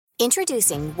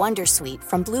Introducing Wondersuite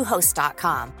from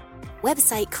Bluehost.com.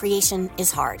 Website creation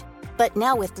is hard, but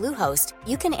now with Bluehost,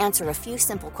 you can answer a few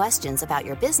simple questions about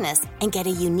your business and get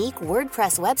a unique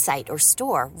WordPress website or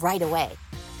store right away.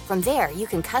 From there, you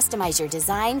can customize your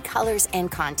design, colors,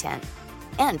 and content.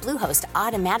 And Bluehost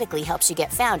automatically helps you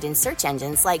get found in search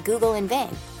engines like Google and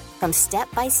Bing. From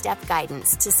step-by-step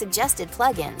guidance to suggested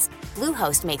plugins,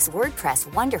 Bluehost makes WordPress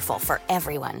wonderful for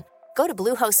everyone. Go to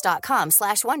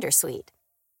bluehost.com/wondersuite.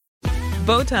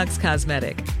 Botox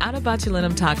Cosmetic, out of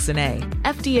botulinum toxin A,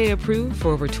 FDA approved for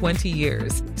over 20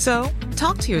 years. So,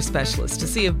 talk to your specialist to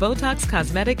see if Botox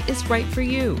Cosmetic is right for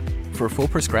you. For full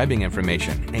prescribing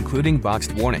information, including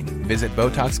boxed warning, visit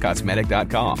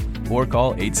BotoxCosmetic.com or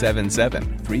call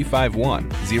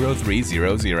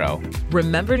 877-351-0300.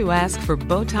 Remember to ask for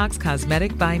Botox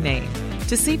Cosmetic by name.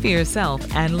 To see for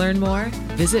yourself and learn more,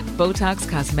 visit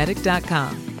BotoxCosmetic.com.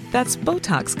 That's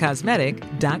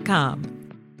BotoxCosmetic.com.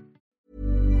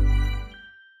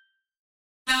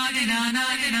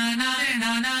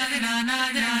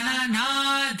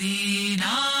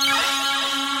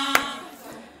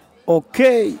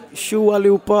 Okej, tjo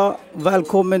allihopa.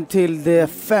 Välkommen till det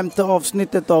 5:e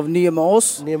avsnittet av Nya med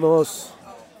oss. Nya med oss.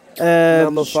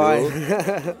 Number 5.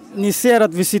 Ni ser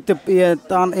att vi sitter i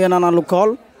en annan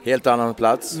lokal. Helt annan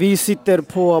plats. Vi sitter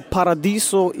på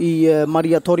Paradiso i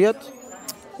Mariatorget.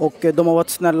 Och de har varit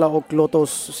snälla och låt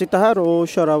oss sitta här och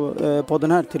köra på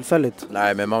den här tillfället.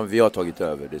 Nej, men vi har tagit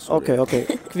över det. Okej.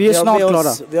 Vi är snart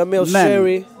klara. Vi har med oss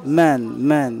Cherrie.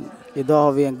 Men. Idag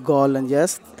har vi en galen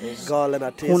gäst. Galen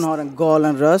artist. Hon har en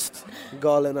galen röst.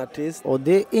 Galen artist. Och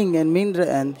det är ingen mindre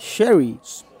än Cherrie.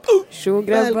 Tjo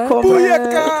grabbar.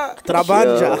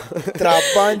 Trabanja.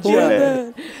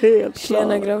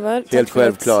 Tjena grabbar. Helt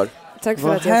självklar. Tack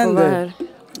för att jag får vara här.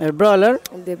 Är det bra eller?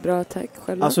 Det är bra, tack.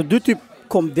 Själva. Alltså du typ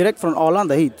kom direkt från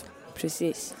Arlanda hit.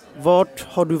 Precis. Vart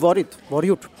har du varit? Vad har du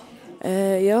gjort?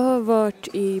 Jag har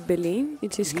varit i Berlin i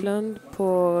Tyskland på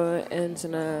en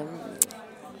sån här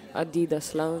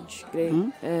Adidas lounge-grej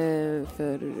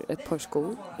för ett par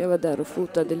skor. Jag var där och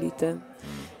fotade lite.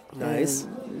 Nice.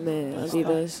 Med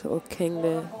Adidas och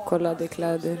hängde, kollade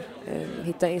kläder,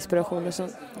 hittade inspiration och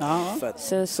sånt.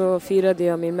 Sen så firade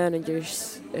jag min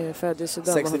managers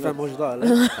födelsedag. 65-årsdag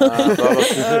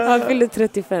eller? Han fyllde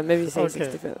 35, men vi säger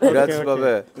 65. Grattis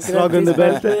babbe. Slag under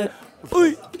bältet.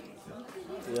 Oj!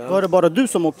 Var det bara du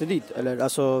som åkte dit? Eller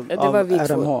alltså det var vi RMH?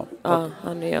 två. Ja,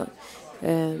 han och jag.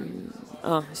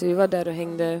 Så vi var där och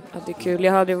hängde, hade kul.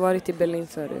 Jag hade varit i Berlin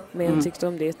förut, men jag tyckte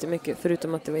om det jättemycket,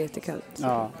 förutom att det var jättekallt.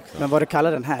 Ja. Men var det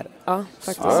kallare än här? Ja,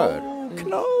 faktiskt.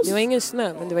 Det var ingen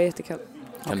snö, men det var jättekallt.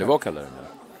 Kan det vara kallare än här?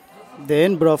 Det är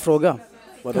en bra fråga.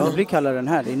 Kan det bli kallare än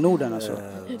här? I Norden alltså?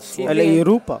 Eller i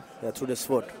Europa? Jag tror det är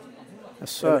svårt.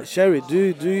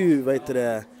 Cherrie, du vet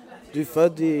det. Du är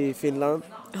född i Finland,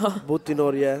 bott i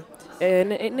Norge.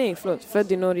 Nej, förlåt.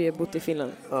 Född i Norge, bott i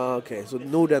Finland. Okej. Så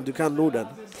Norden, du kan Norden.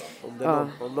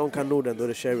 Om någon kan Norden, då är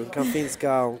det Cherrie. Hon kan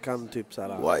finska, hon kan typ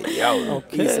såhär. Wow.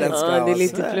 Isländska. Det är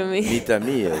lite flummigt.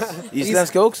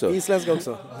 Isländska också? Isländska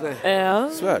också. Ja.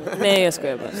 Svär. Nej, jag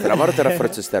skojar bara. Stramar det för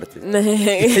att se stärkt.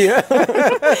 Nej.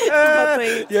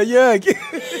 Jag ljög.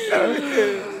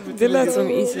 Det lät som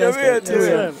isländska.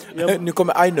 Nu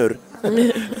kommer Einur.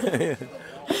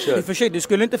 I och för sig, det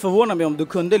skulle inte förvåna mig om du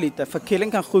kunde lite. För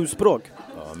killen kan 7 språk.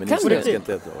 Ja, men isländska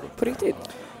inte ett år. På riktigt?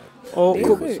 Och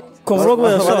kommer du ihåg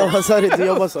vad jag sa? Vad sa du? Du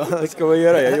jobbar så? Vad ska man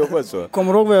göra? Jag jobbar så.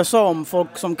 Kommer du ihåg vad jag sa om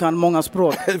folk som kan många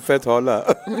språk? För att hålla.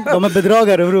 De är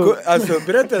bedragare, bror. Alltså,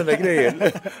 berätta den där grejen.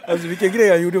 Alltså, vilken grej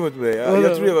han gjorde mot mig.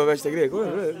 Jag tror det var värsta grejen.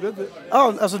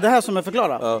 Ja, alltså det här som jag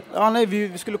förklarar. Ja. Nej,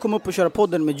 vi skulle komma upp och köra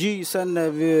podden med G. Sen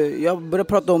jag började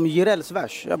prata om Jirels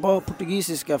vers. Jag bara,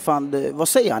 portugisiska, fan, vad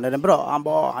säger han? Är den bra? Han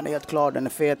bara, han är helt klar, den är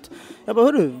fet. Jag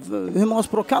bara, hur många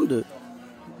språk kan du?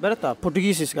 Berätta,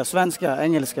 portugisiska, svenska,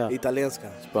 engelska. Italienska.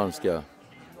 Spanska.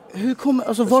 Hur kommer,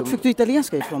 alltså vart fick du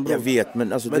italienska ifrån, bro? Jag vet,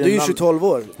 men alltså... Men du är ju 22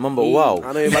 år. Man bara, wow.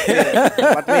 Han har ju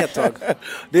varit med ett tag.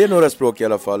 Det är några språk i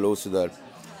alla fall och sådär.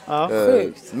 Ja.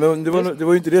 Men det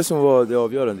var ju inte det som var det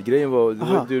avgörande. Grejen var,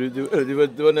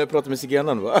 det var när jag pratade med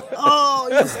zigenaren, va?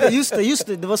 Just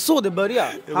det. Det var så det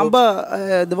började. Han bara,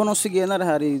 det var någon zigenare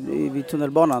här vid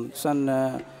tunnelbanan. Sen...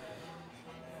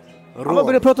 Han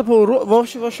började prata på vad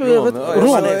jag vet.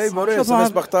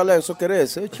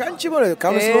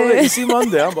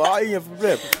 Han bara, inga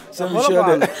problem. Sen vi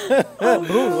körde.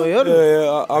 Bror, vad gör du?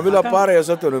 Han vill ha para, jag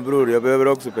sa till honom, bror, jag behöver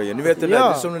också pengar. Ni vet det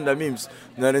där, som den där memes.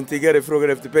 När en tiggare frågar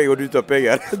efter pengar och du tar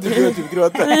pengar. Du börjar typ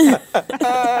gråta.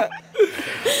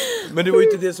 Men det var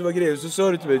ju inte det som var grejen. Så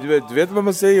sa du till mig, du vet vad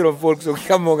man säger om folk som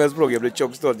kan många språk. Jag blev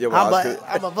tjockstolt. Han bara,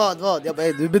 vad? Jag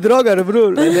bara, du bedragare,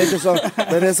 bror. Men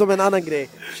det är som en annan grej.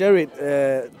 Cherrie,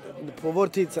 på vår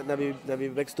tid när vi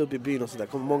växte upp i byn och sådär,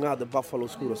 många hade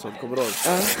Buffalo-skor och sånt, kommer du ihåg?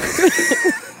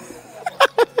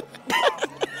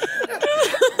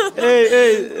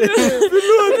 Hej.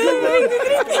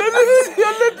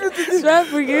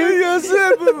 Svär på Gud. Jag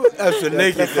svär på... Alltså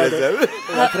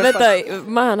Vänta,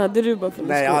 man hade du Buffalo-skor?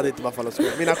 Nej, jag hade inte Buffalo-skor.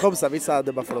 Mina kompisar, vissa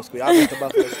hade Buffalo-skor. Jag hade inte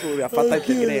Buffalo-skor, jag fattar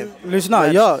inte grejen. Lyssna,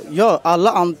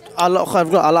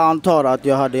 alla antar att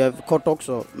jag hade kort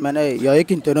också. Men jag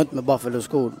gick inte runt med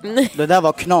Buffalo-skor. Det där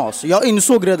var knas. Jag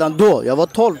insåg redan då, jag var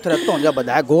 12-13. Jag bara,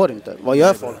 det här går inte. Vad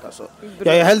gör folk alltså?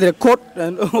 Jag är hellre kort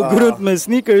än att gå runt med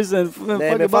sneakers än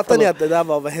nej, men fattar ni att det där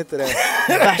var, vad heter det?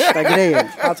 Värsta grejen.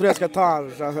 Jag tror jag ska ta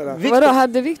han. Vadå,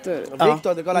 hade Victor?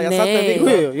 Victor, kolla,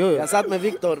 jag satt med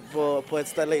Victor på ett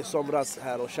ställe i somras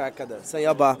här och käkade. Sen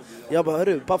jag bara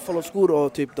hörru, Buffalo-skor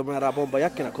och typ de här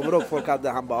bomberjackorna. Kommer du ihåg folk hade?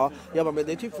 Han bara, jag bara, men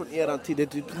det är typ från eran tid, det är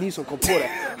typ ni som kom på det.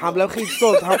 Han blev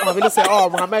skitstolt, han ville säga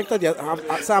men han märkte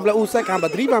att han blev osäker. Han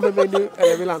bara, driver han med mig nu?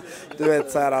 Eller vill han, du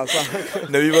vet så här alltså.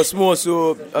 När vi var små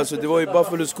så, alltså det var ju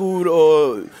Buffalo-skor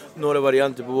och några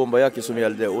varianter på bomberjackor som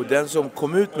gällde. Och den som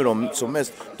kom ut med dem som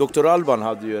mest, Dr. Alban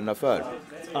hade ju en affär.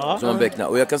 Som han becknade.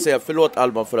 Och jag kan säga förlåt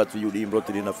Alban för att vi gjorde inbrott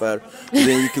i din affär.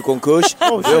 Den gick i konkurs.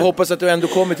 Jag hoppas att du ändå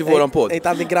kommer till våran podd. Är inte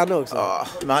han din granne också? Ja,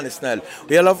 men han är snäll.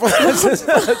 Och i alla fall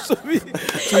så vi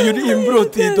gjorde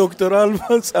inbrott i Dr.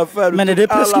 Albans affär. Men är det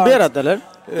preskriberat eller?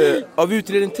 Av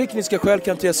utredning tekniska skäl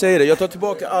kan inte jag säga det. Jag tar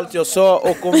tillbaka allt jag sa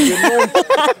och om det är någon...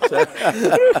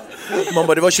 Man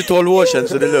bara, det var 22 år sedan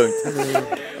så det är lugnt.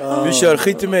 Vi kör,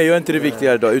 skit i mig, jag är inte det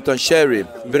viktiga idag. Utan Cherrie,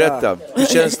 berätta, hur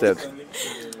känns det att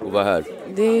vara här?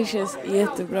 Det känns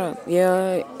jättebra.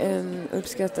 Jag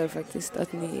uppskattar faktiskt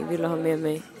att ni ville ha med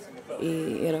mig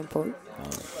i eran podd.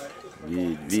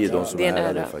 Vi är de som är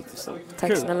här faktiskt.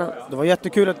 Tack snälla. Det var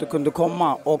jättekul att du kunde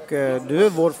komma och du är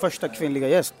vår första kvinnliga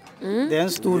gäst. Det är en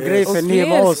stor grej för ni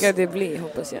med oss. Ska det bli,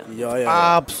 hoppas jag.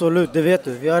 Ja. Absolut, det vet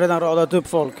du. Vi har redan radat upp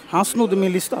folk. Han snodde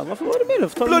min lista. Varför var det min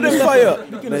luft? Blood and fire!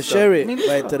 Men Cherrie,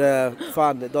 vad heter det?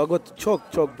 Fan, det har gått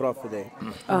tjockt bra för dig.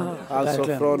 Alltså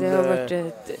verkligen. från Det har varit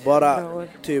ett bara bra år.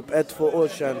 typ 2 år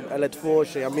sedan, eller 2 år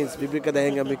sedan, jag minns, vi brukade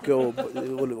hänga mycket och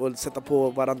sätta på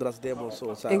varandras demos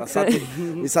och så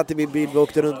här. Vi satt i min bil, vi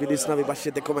åkte runt, vi lyssnade, vi bara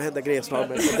shit, det kommer hända grejer snart.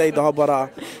 Men för dig, det har bara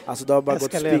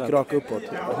gått spikrak uppåt.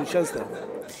 Hur känns det?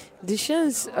 Det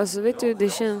känns, alltså vet du, det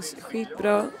känns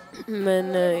skitbra.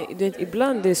 Men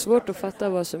ibland det är svårt att fatta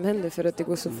vad som händer för att det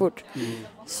går så fort.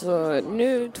 Så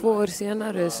nu 2 år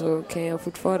senare så kan jag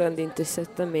fortfarande inte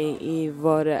sätta mig i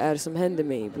vad det är som händer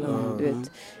mig ibland. Du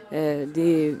vet. Det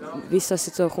är vissa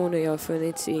situationer jag har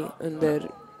funnits i under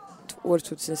år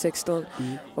 2016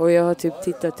 och jag har typ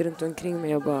tittat runt omkring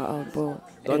mig och bara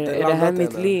är det här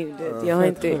mitt liv?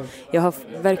 Jag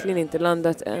har verkligen inte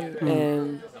landat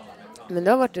än. Men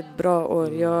det har varit ett bra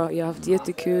år. Jag har haft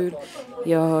jättekul.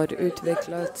 Jag har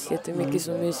utvecklats jättemycket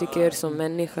som musiker, som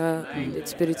människa, lite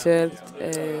spirituellt.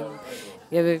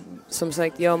 Som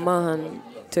sagt, jag och Mahan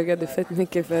tuggade fett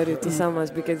mycket förut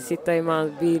tillsammans. Brukade sitta i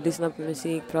Mahans bil, lyssna på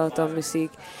musik, prata om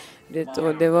musik.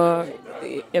 Och det var,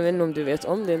 jag vet inte om du vet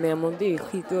om det, men jag mådde ju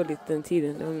skitdåligt den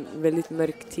tiden. Det var en väldigt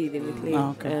mörk tid i mitt liv.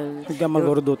 Hur gammal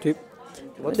var du då typ?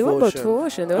 Det var bara 2 år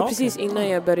sedan. Det var precis innan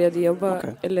jag började jobba.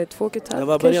 Eller 2,5. Det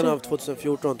var början av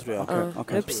 2014 tror jag.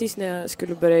 Det var precis när jag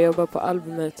skulle börja jobba på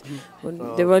albumet. Och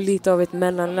det var lite av ett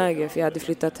mellanläge. För jag hade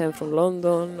flyttat hem från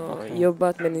London och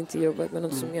jobbat men inte jobbat med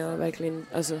något som jag verkligen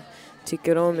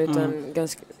tycker om. Utan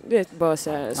ganska, det är bara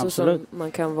så som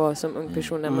man kan vara som ung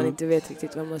person när man inte vet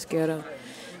riktigt vad man ska göra.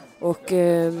 Och,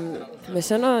 men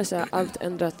sen har allt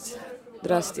ändrat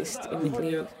drastiskt i mitt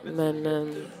liv. Men...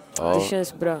 det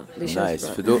känns bra. Det känns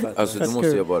nice, bra. För då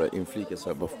måste jag bara inflika så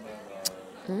här.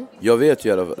 Jag vet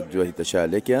ju att du har hittat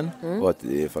kärleken och att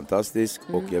det är fantastiskt.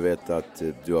 Och jag vet att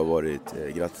du har varit,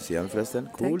 grattis igen förresten,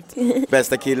 coolt.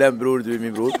 Bästa killen, bror, du är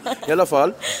min bror. I alla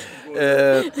fall.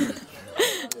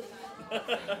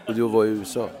 Och du var i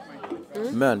USA.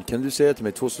 Men kan du säga till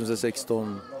mig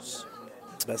 2016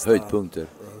 höjdpunkter?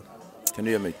 Kan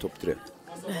du ge mig topp 3?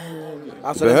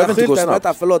 Alltså den där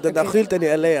skylten, den där skylten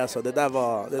i LA alltså, det där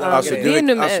var... Det är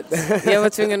nummer 1. Jag var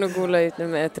tvungen att googla ut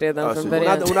nummer 1 redan från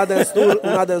början. Hon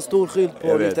hade en stor skylt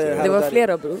på lite... Det var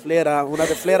flera, bro. Hon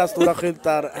hade flera stora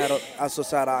skyltar här, alltså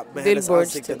såhär, med hennes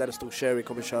ansikte där det stod Cherrie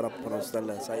kommer köra på något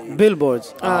ställe.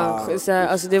 Billboards?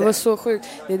 Alltså det var så sjukt.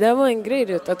 Det där var en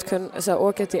grej att kunna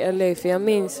åka till LA, för jag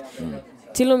minns...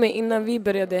 Till och med innan vi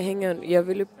började hänga, jag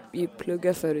ville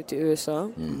plugga förut i USA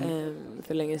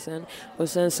för länge sedan. Och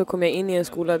sen så kom jag in i en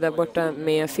skola där borta,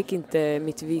 men jag fick inte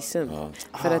mitt visum.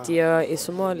 För att jag är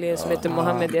somalier som heter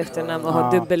Mohammed i efternamn och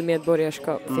har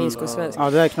dubbelmedborgarskap, finsk och svensk. Ja,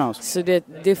 det är knas. Så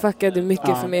det fuckade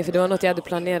mycket för mig, för det var något jag hade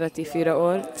planerat i 4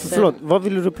 år. Förlåt, vad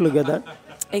ville du plugga där?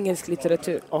 Engelsk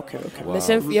litteratur. Okay. Wow. Men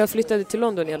sen jag flyttade till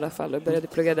London i alla fall och började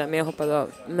plugga där, men jag hoppade av.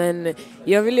 Men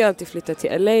jag ville ju alltid flytta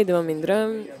till LA, det var min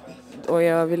dröm. Och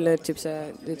jag ville typ såhär,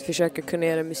 försöka kunna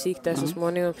göra musik där så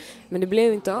småningom. Men det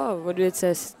blev inte av. Och du vet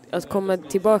såhär, att komma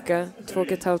tillbaka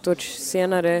 2,5 år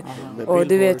senare och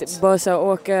du vet, bara såhär,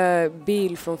 åka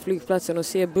bil från flygplatsen och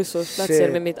se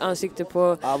busshållplatser med mitt ansikte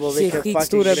på, se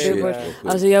skitstora billboards.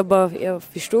 Alltså jag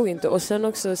förstod inte. Och sen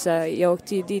också såhär, jag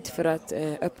åkte ju dit för att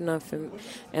öppna för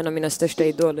en av mina största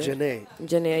idoler,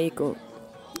 Cherrie&quot.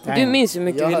 Du minns hur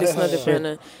mycket vi lyssnade på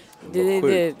henne.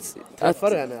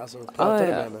 Träffade henne, alltså pratade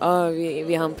med henne. Ja,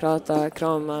 vi hann prata,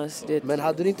 kramas. Men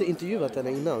hade du inte intervjuat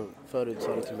henne innan förut,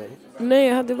 sa du till mig? Nej,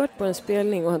 jag hade varit på en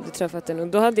spelning och hade träffat henne. Och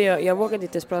då hade jag vågade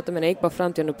inte ens prata med henne. Jag gick bara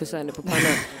fram till henne och pussade henne på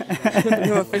pannan.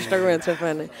 Det var första gången jag träffade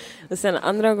henne. Och sen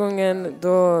andra gången,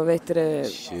 då vet du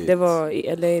det var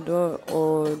i LA då.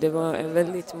 Och det var en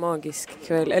väldigt magisk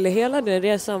kväll. Eller hela den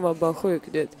resan var bara sjuk,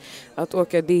 du vet. Att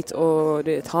åka dit och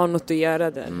ha något att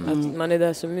göra där. Att man är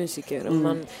där som musiker. Och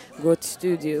man går till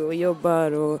studio och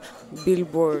jobbar och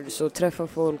billboards och träffar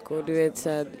folk. Och du vet så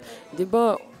här, det är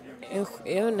bara...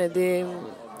 Jag vet inte,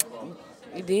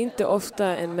 det är inte ofta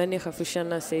en människa får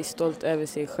känna sig stolt över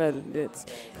sig själv,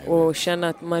 vet, och känna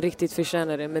att man riktigt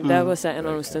förtjänar det. Men där var så här en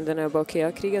av de stunderna jag bara, okej, jag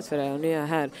har krigat för det här och nu är jag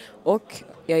här. Och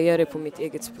jag gör det på mitt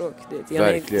eget språk. Det. Jag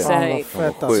verkligen. Så här,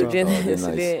 fett, alltså. Det är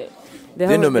nice. Det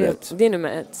är nummer ett. Det är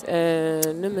nummer ett.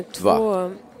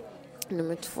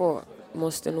 Nummer två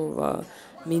måste nog vara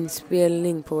min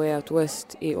spelning på Way Out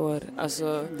West i år.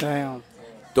 Alltså...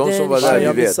 De som var där,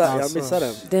 jag missade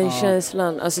den. Den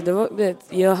känslan, alltså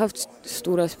jag har haft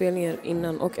stora spelningar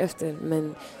innan och efter,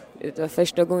 men det var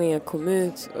första gången jag kom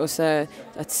ut och så här,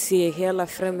 att se hela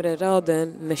främre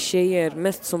raden med tjejer,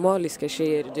 mest somaliska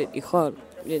tjejer, du vet, i sjal,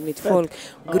 mitt folk,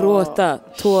 gråta,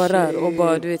 tårar och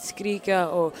bara, du vet, skrika,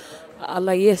 och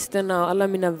alla gästerna och alla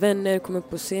mina vänner kom upp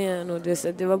på scen och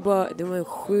det var en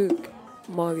sjuk,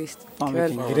 magisk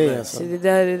kväll. Grej, alltså. Så det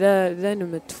är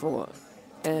nummer 2.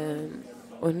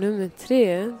 Och nummer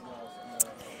 3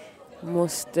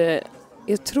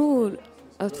 jag tror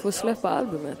att få släppa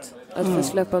albumet. Att få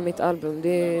släppa mitt album.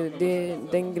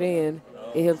 Den grejen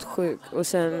är helt sjuk. Och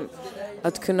sen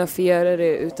att kunna få göra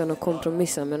det utan att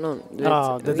kompromissa med någon. Du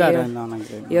vet, det där är en annan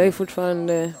grej. Jag är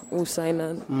fortfarande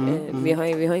osignad. Vi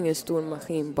har ingen stor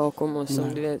maskin bakom oss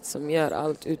som, du vet, som gör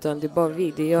allt, utan det är bara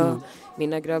vi. Det är jag,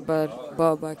 mina grabbar,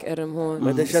 Babak, RMH.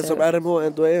 Men det känns som RMH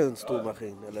ändå är en stor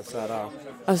maskin. Eller så här,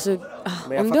 alltså,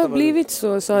 om det har blivit så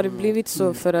har det blivit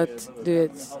så för att, du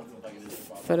vet...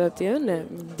 För att jag vet inte,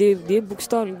 det är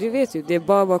bokstavligt, du vet ju, det är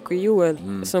Babak och Joel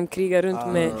som krigar runt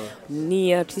med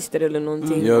 9 artister eller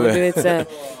någonting. Och du vet, så här,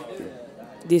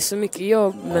 det är så mycket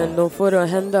jobb, men de får det att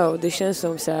hända, och det känns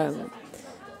som så här,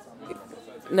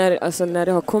 när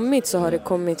det har kommit så har det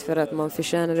kommit för att man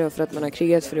förtjänar det och för att man har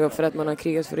krigat för det och för att man har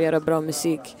krigat för att göra bra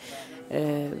musik.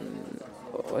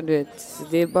 Och du vet,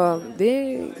 det är bara,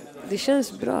 det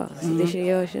känns bra.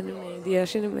 Jag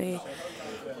känner mig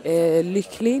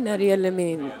lycklig när det gäller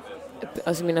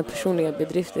mina personliga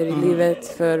bedrifter i livet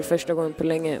för första gången på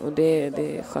länge, och det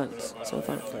är skönt som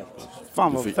fan.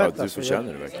 Fan vad fett, du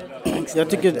förtjänar det verkligen. Jag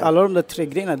tycker alla de där 3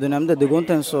 grejerna du nämnde, det går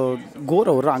inte ens att gå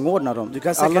och rangordna dem. Du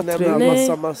kan säkert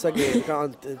nämna massa grejer. Du kan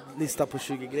inte lista på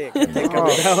 20 grejer.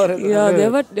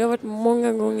 Det har varit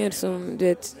många gånger som, du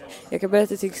vet, jag kan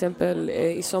berätta till exempel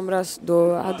i somras,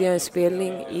 då hade jag en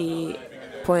spelning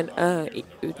på en ö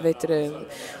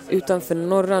utanför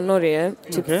norra Norge,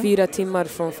 typ 4 timmar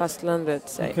från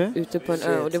fastlandet, ute på en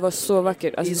ö, och det var så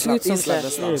vackert. Alltså, Island, det ser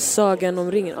ut som Sagan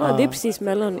om ringen. Det är precis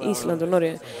mellan Island och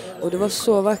Norge, och det var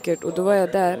så vackert, och då var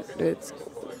jag där, du vet.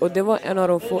 Och det var en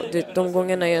av de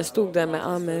gångerna jag stod där med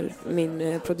Amer,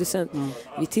 min producent.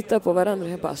 Vi tittade på varandra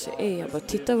och jag bara,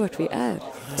 titta vart vi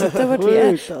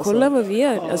är. Kolla vad vi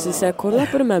gör. Alltså, så här, kolla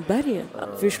på de här bergen.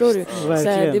 Förstår du? Så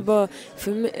här, det är bara,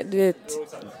 för mig,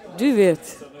 du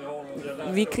vet.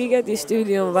 Vi krigade i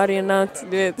studion varje natt,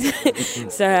 du vet.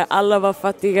 Så här, alla var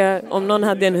fattiga. Om någon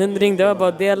hade en 100, det var bara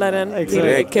att dela den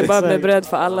till kebab med bröd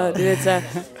för alla, du vet, så här,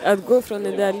 att gå från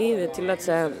det där livet till att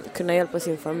så här, kunna hjälpa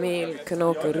sin familj, kunna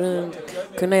åka runt,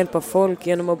 kunna hjälpa folk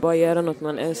genom att bara göra något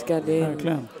man älskar. Det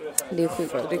är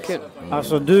sjukt, det är kul.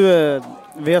 Alltså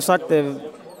vi har sagt det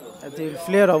Till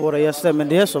flera av våra gäster, men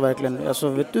det är så verkligen. Alltså,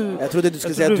 vet du, jag trodde du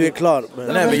skulle säga att du är klar.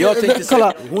 Nej, men jag tänkte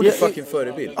säga, hon är fucking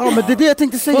förebild. Ja, men det är det jag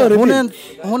tänkte säga.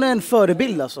 Hon är en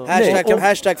förebild alltså.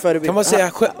 Hashtag förebild. Kan man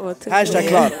säga hashtag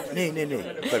klar? Nej.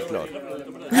 Självklart.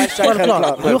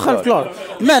 Självklart.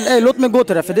 Men låt mig gå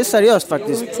till det, för det är seriöst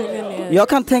faktiskt. Jag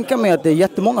kan tänka mig att det är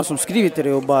jättemånga som skriver till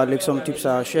dig och bara liksom typ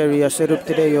såhär, Cherrie, jag ser upp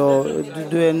till dig och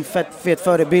du är en fet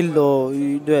förebild och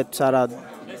du vet såhär,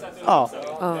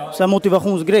 så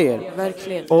motivationsgrejer.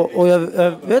 Verkligen. Och jag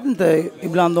vet inte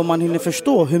ibland om man hinner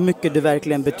förstå hur mycket det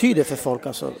verkligen betyder för folk.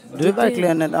 Alltså, du är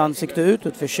verkligen en ansikte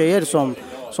utåt för tjejer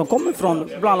som kommer från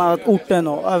bland annat orten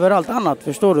och överallt annat,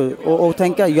 förstår du? Och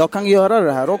tänka, jag kan göra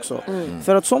det här också.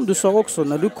 För att som du sa också,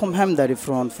 när du kom hem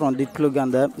därifrån, från ditt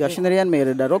pluggande, jag känner igen mig i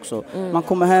det där också. Man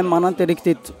kommer hem, man har inte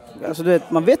riktigt, alltså du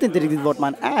vet, man vet inte riktigt vart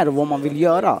man är och vad man vill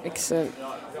göra. Exakt.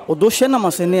 Och då känner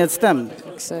man sig nedstämd.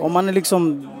 Exakt. Och man är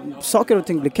liksom, saker och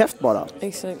ting blir keft bara.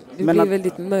 Exakt. Det blir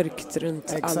väldigt mörkt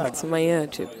runt allt som man gör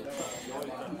typ.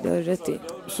 Det har rätt i.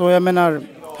 Så jag menar,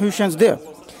 hur känns det?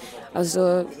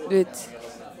 Alltså, du vet,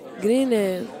 grejen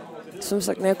är, som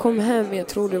sagt, när jag kom hem, jag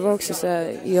tror det var också så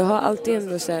här, jag har alltid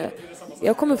ändå så här,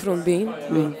 jag kommer från byn,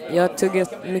 jag har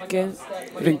tuggat mycket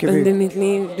under mitt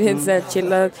liv, du vet, så här,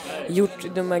 chillat,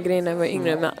 gjort de här grejerna när jag var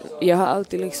yngre, men jag har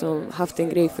alltid liksom haft en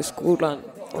grej för skolan.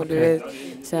 Och du vet,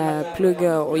 så här,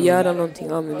 plugga och göra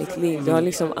någonting av mitt liv. Det har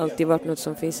liksom alltid varit något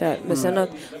som finns här. Men sen att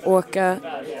åka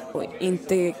och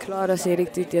inte klara sig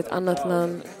riktigt i ett annat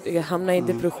land, hamna i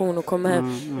depression och komma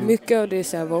hem. Mycket av det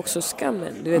så här, var också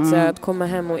skammen. Du vet, så här, att komma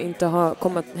hem och inte ha,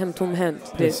 komma hem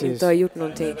tomhänt. Inte ha gjort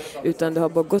någonting, utan det har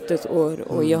bara gått ett år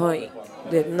och jag har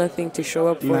nothing to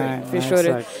show up for. Förstår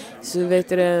du? Så vet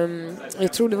du,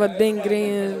 jag tror det var den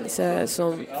grejen så här,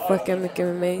 som fuckade mycket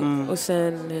med mig. Och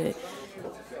sen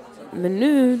men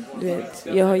nu, du vet,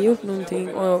 jag har gjort någonting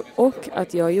och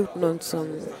att jag har gjort något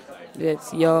som, du vet,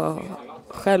 jag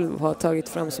själv har tagit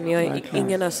fram, som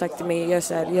ingen har sagt till mig, jag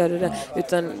så här, gör det där,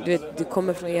 utan du vet, det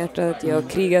kommer från hjärtat, jag har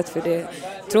krigat för det,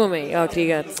 tro mig, jag har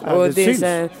krigat. Och det är så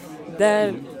här,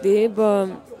 där, det är bara,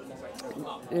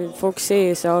 folk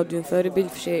säger så här, du är en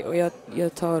förebild för sig, och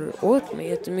jag tar åt mig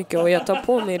jättemycket och jag tar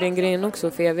på mig den grejen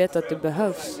också, för jag vet att det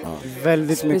behövs.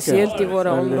 Väldigt speciellt mycket. I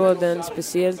våra områden,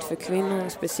 speciellt för kvinnor,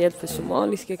 speciellt för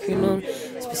somaliska kvinnor,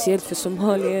 speciellt för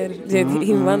somalier,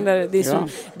 invandrare. Det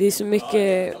är så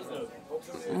mycket,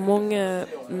 många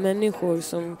människor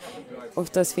som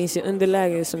oftast finns i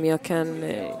underläge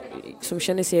som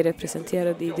känner sig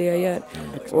representerade i det jag gör.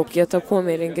 Och jag tar på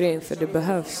mig den grejen för det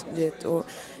behövs. Och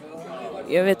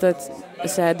jag vet att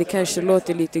så här, det kanske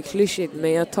låter lite klyschigt,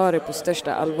 men jag tar det på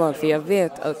största allvar, för jag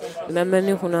vet att de här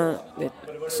människorna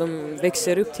som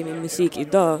växer upp till min musik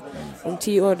idag, om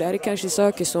 10 år, det här är kanske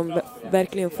saker som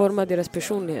verkligen formar deras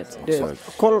personlighet.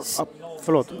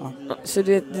 Förlåt. Så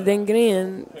den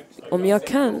grejen, om jag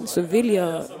kan, så vill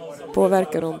jag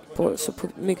påverka dem på så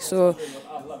mycket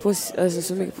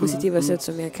positiva sätt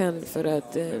som jag kan, för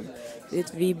att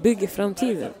vi bygger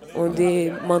framtiden. Och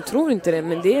man tror inte det,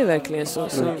 men det är verkligen så.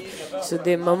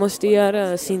 Så man måste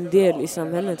göra sin del i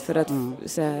samhället för att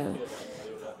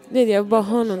jag bara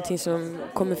har någonting som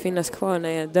kommer finnas kvar när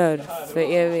jag dör för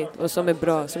evigt, och som är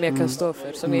bra, som jag kan stå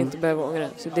för, som jag inte behöver ångra.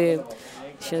 Så det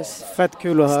känns fett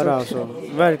kul att höra alltså.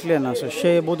 Verkligen alltså.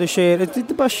 Både tjejer,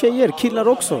 inte bara tjejer, killar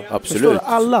också. Absolut.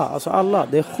 Alla.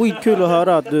 Det är skitkul att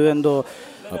höra att du ändå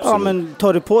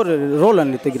tar du på dig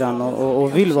rollen lite grann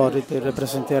och vill vara lite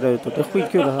representerad utåt. Det är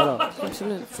skitkul att höra.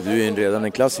 Absolut. För du är redan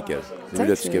en klassiker. Det vill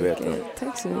jag att du ska veta.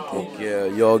 Tack så mycket. Och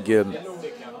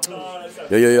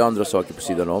jag gör ju andra saker på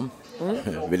sidan om.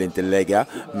 Vill inte lägga,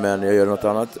 men jag gör något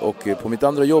annat. Och på mitt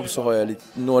andra jobb så har jag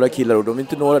några killar, och de är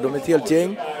inte några, de är ett helt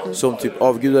gäng som typ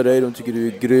avgudar dig, de tycker du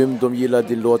är grym, de gillar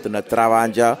din låt, den där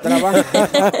Travangja. Du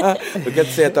kan inte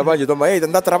säga Travangja, de bara,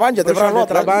 den där Travangja, det är bra låt.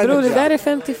 Bro, det där är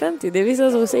 50-50, det är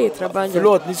vissa som säger Travangja.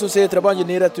 Förlåt, ni som säger Travangja,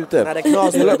 ni är rätt ute. Nej, det är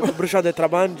knas, brorsan, det är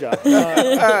Travangja.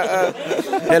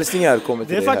 Hälsningar kommer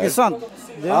till det är faktiskt här. Sant.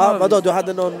 Ja, vadå? Du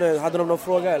hade de någon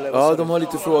fråga eller? Ja, de har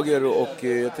lite frågor och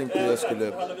jag tänkte jag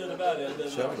skulle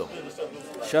köra dem.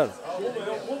 Kör.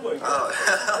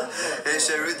 Hej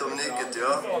Cherrie, Dominic heter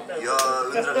jag. Jag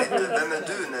undrar lite, vem är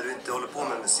du när du inte håller på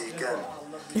med musiken?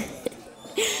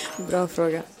 Bra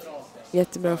fråga.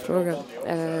 Jättebra fråga.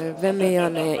 Vem är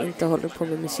jag när jag inte håller på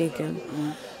med musiken?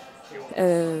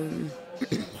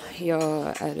 Jag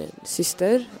är en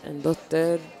syster, en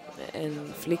dotter,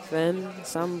 en flickvän,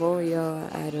 sambo, jag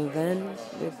är en vän.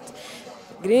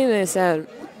 Grejen är så här,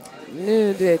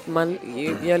 nu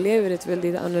jag lever ett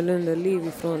väldigt annorlunda liv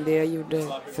ifrån det jag gjorde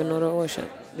för några år sedan.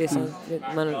 Det är så,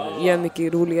 man gör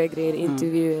mycket roliga grejer,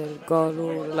 intervjuer,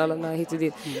 galor, lalala, hit och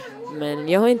dit. Men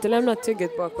jag har inte lämnat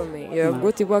tugget bakom mig. Jag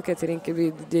går tillbaka till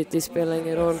Rinkeby, det spelar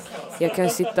ingen roll. Jag kan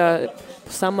sitta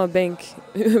på samma bänk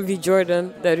vid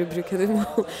Jordan, där du brukade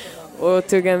och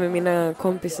tugga med mina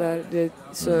kompisar.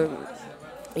 Så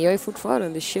jag är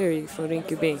fortfarande Cherrie från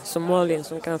Rinkeby, Somalien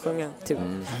som kan sjunga. Typ.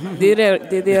 Det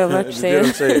är det jag har varit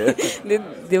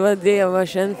det var det jag var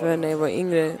känd för när jag var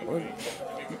yngre. Och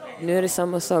nu är det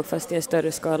samma sak fast i en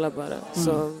större skala bara.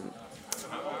 Så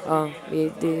ja,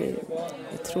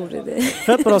 jag tror det är det.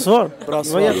 Fett bra svar. Bra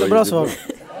Det var jättebra svar.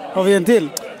 Har vi en till?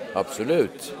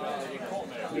 Absolut.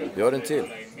 Vi har en till.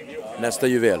 Nästa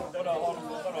juvel.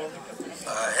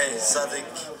 Hej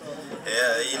Sadik.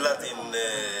 Jag gillar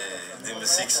din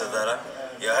musik sådär.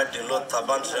 Jag har hört din låt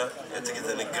Tabanja. Jag tycker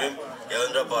den är grym. Jag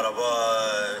undrar bara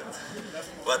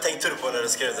vad tänkte du på när du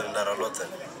skrev den där låten?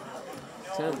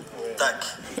 Tack.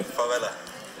 Favela.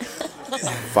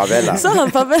 Favela. Sa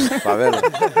han favela? Favela.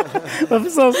 Varför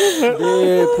sa han så?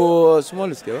 Det är på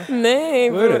somaliska, va?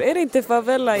 Nej, bror, är det inte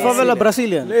favela? Favela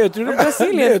Brasilien. Nej, jag tror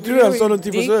Brasilien. Jag tror han sa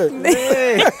någonting på så.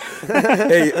 Nej.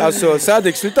 Hej, alltså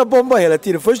Sadik, sluta bomba hela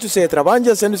tiden. Först du säger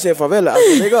Trabanja, sen du säger favela.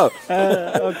 Alltså, lägg av.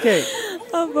 Okej.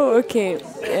 Okej.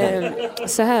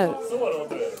 Så här.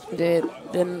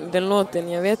 Den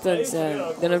låten, jag vet att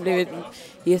den har blivit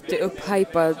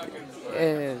jätteuphypad.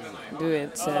 Du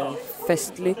vet, så här,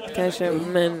 festligt kanske,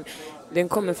 men den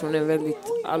kommer från en väldigt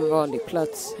allvarlig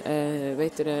plats.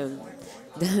 Vet du,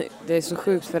 det är så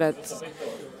sjukt för att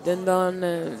den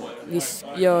dagen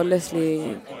jag och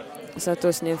Leslie satt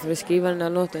oss ner för att skriva den här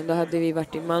låten, då hade vi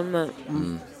varit i Malmö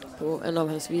på en av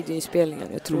hans videoinspelningar.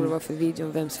 Jag tror det var för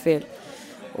videon Vems fel.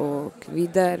 Och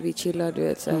vi chillade, du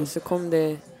vet, så kom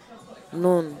det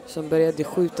någon som började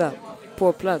skjuta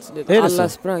på plats. Alla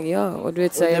sprang, ja. Och du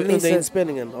vet, så jag minns under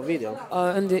inspelningen av videon?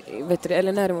 Ja,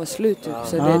 eller när det var slut.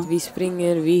 Så du vet, vi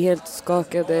springer, vi är helt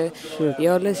skakade.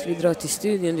 Jag och Leslie drar till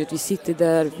studion, du vet, vi sitter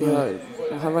där, vi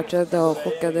har varit rädda och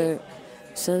chockade.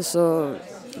 Sen så,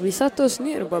 vi satte oss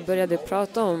ner och bara började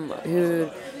prata om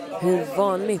hur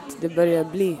vanligt det börjar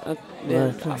bli att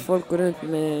folk går runt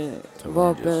med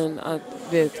vapen,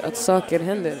 att saker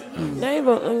händer. När jag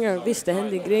var unga, visst det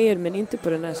hände grejer, men inte på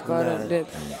den här skaran.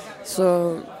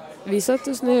 Så vi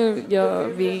satte oss ner,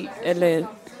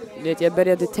 jag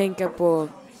började tänka på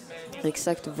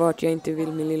exakt vart jag inte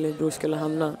vill min lillebror skulle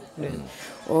hamna.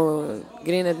 Och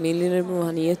grejen är att min lillebror,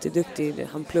 han är jätteduktig,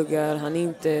 han pluggar, han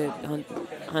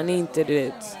är inte du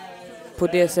vet, på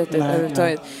det sättet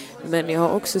överhuvudtaget. Men jag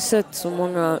har också sett så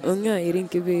många unga i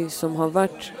Rinkeby som har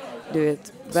varit, du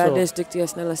vet, världens duktiga,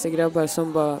 snällaste grabbar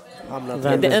som bara...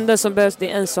 Det enda som behövs,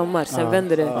 det är en sommar, sen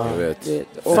vänder det.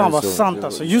 Fan vad sant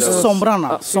alltså. Just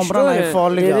somrarna. Somrarna är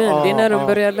farliga. Det är när de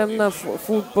börjar lämna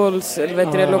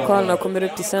lokalerna och kommer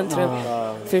upp till centrum.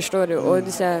 Förstår du? Och det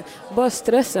är så här, bara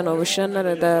stressen av att känna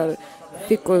det där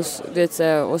fick oss, det så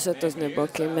här, och sätta oss ner bara,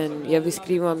 okej, men jag vill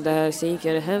skriva om det här. Sen gick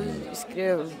jag hem,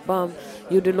 skrev, bam,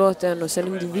 gjorde låten och sen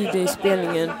under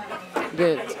videoinspelningen,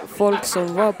 det folk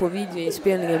som var på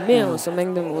videoinspelningen med oss som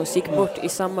mängde med oss gick bort i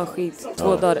samma skit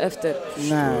 2 dagar efter.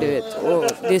 Du vet. Och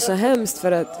det är så hemskt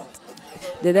för att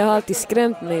det där har alltid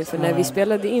skrämt mig, för när vi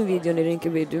spelade in videon i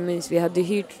Rinkeby, du minns, vi hade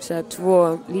hyrt så här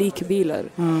 2 likbilar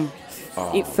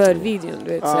för videon,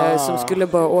 du vet, så här, som skulle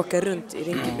bara åka runt i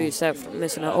Rinkeby så här,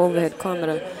 med såna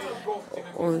overhead-kamera.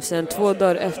 Och sen 2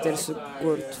 dagar efter så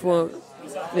går 2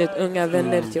 unga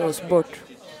vänner till oss bort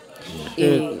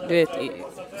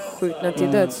skjutna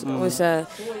till döds. Och så här,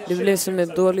 det blev som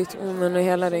ett dåligt omen och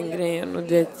hela den grejen. Och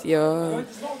det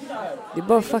är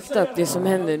bara fucked up det som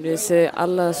händer. Det är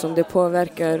alla som det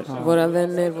påverkar, våra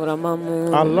vänner, våra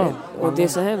mammor. Alla. Och det är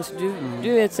så hemskt.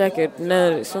 Du vet säkert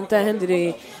när sånt där händer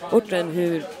i orten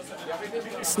hur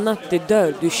snabbt det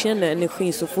dör. Du känner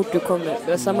energin så fort du kommer.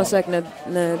 Det var samma sak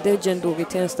när Dejen dog i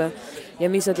Tensta.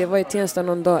 Jag minns att jag var i Tensta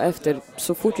någon dag efter.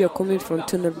 Så fort jag kom ut från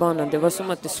tunnelbanan, det var som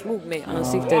att det slog mig i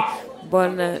ansiktet.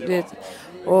 Bara när, du vet,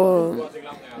 och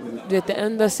du vet, det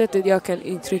enda sättet jag kan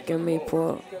uttrycka mig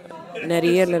på när det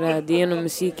gäller det här, det är genom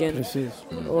musiken. Precis.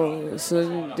 Och så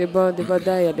det är bara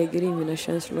där jag lägger in mina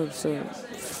känslor. Så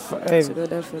det var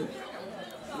därför.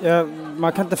 Ja,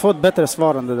 man kan inte få ett bättre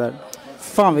svar än det där.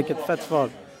 Fan vilket fett svar.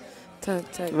 Tack.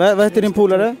 Vad heter din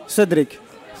polare? Cedric.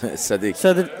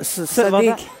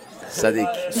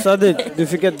 Sadik, du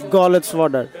fick ett galet svar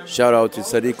där. Shoutout till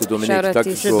Sadik och Dominik. Tack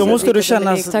för frågan. Då måste du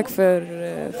känna... Tack för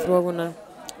frågorna.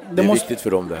 Det är viktigt för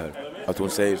dem det här, att hon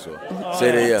säger så.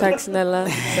 Säg det igen. Tack snälla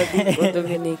Sadik och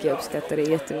Dominik, jag uppskattar det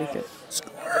jättemycket.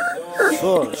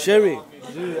 Så, Cherrie,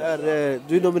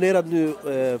 du är nominerad nu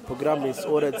på Grammys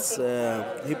årets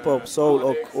hiphop, soul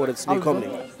och årets nykomling.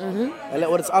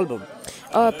 Eller årets album.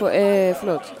 Ja,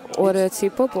 årets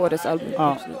hiphop och årets album.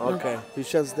 Okej. Hur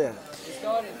känns det?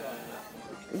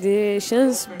 Det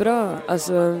känns bra.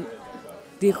 Alltså,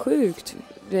 det är sjukt.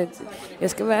 Jag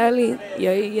ska vara ärlig,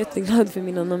 jag är jätteglad för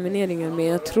mina nomineringar, men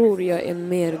jag tror jag är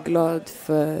mer glad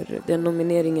för den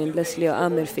nomineringen Leslie och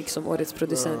Amer fick som årets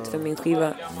producent för min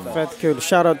skiva. Fett kul,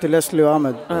 shoutout till Leslie och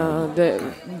Ahmed.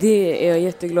 Det är jag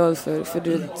jätteglad för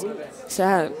du, så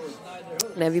här,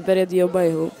 när vi började jobba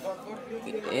ihop,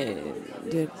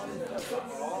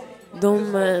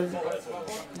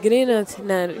 grejen är att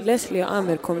när Leslie och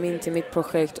Amer kom in till mitt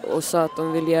projekt och sa att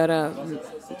de vill göra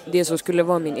det som skulle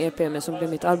vara min EP men som blev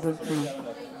mitt album,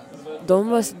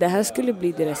 det här skulle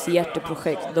bli deras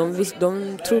hjärteprojekt.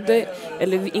 De trodde,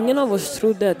 eller ingen av oss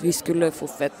trodde att vi skulle få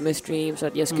fett med streams,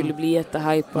 att jag skulle bli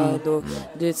jättehypad och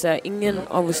du vet, så här, ingen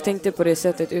av oss tänkte på det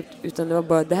sättet, utan det var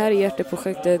bara, det här är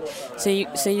hjärteprojektet.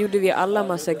 Sen gjorde vi alla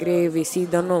massa grejer vid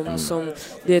sidan om som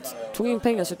det tog in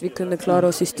pengar så att vi kunde klara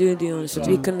oss i studion, så att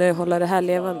vi kunde hålla det här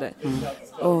levande.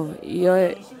 Och jag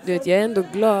är ändå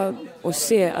glad att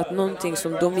se att någonting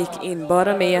som de gick in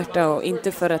bara med hjärta och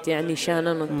inte för att ni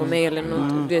tjänar något på mig eller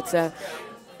något, du vet, så här,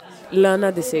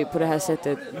 lönade sig på det här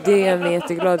sättet. Det är jag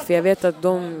jätteglad för. Jag vet att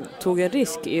de tog en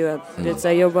risk i att så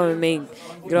här, jobba med mig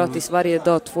gratis varje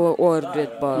dag 2 år, du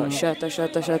vet, bara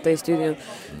köta i studion.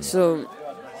 Så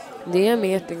det är jag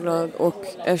jätteglad, och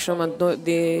eftersom att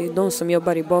det är de som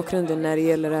jobbar i bakgrunden när det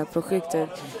gäller det här projektet,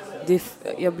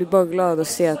 jag blir bara glad att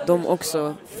se att de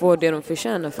också får det de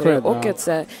förtjänar för det. Och att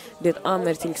så här, det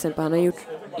Amer till exempel, han har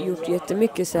gjort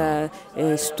jättemycket så här,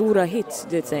 stora hits,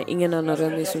 det är så här, ingen annan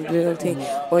römning som du allting.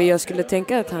 Och jag skulle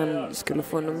tänka att han skulle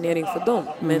få en nominering för dem,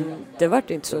 men det var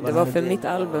inte så. Det var för mitt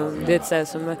album, det är så här,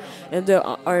 som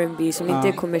ändå R&B som inte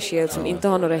är kommersiellt, som inte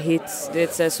har några hits, det är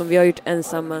så här, som vi har gjort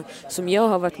ensamma, som jag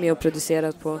har varit med och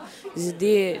producerat på.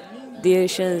 Det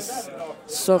känns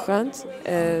så skönt.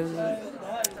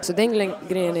 Så den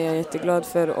grejen är jag jätteglad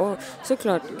för. Och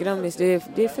såklart, Grammys, det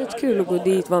är fett kul att gå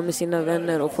dit, vara med sina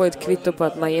vänner och få ett kvitto på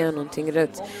att man gör någonting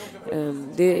rätt.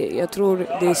 Jag tror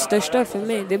det största för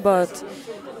mig, det är bara att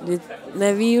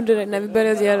när vi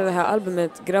började göra det här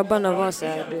albumet, grabbarna var så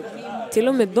här, till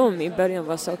och med de i början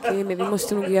var så okej, men vi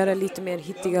måste nog göra lite mer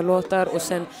hittiga låtar och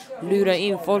sen lura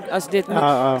in folk. Alltså det,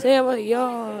 så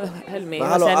jag höll med. Men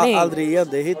hallå, aldrig igen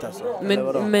det hit alltså.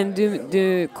 Men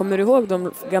du kommer ihåg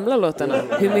de gamla låtarna?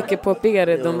 Hur mycket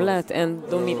poppigare de lät än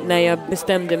när jag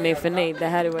bestämde mig för nej, det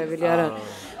här är vad jag vill göra.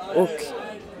 Och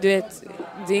du vet,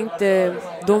 det är inte,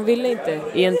 de ville inte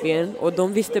egentligen, och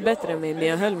de visste bättre än mig, men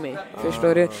jag höll mig,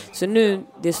 förstår du? Så nu,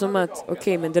 det är som att,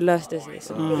 okej, men det löste sig.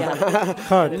 Så,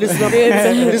 ja.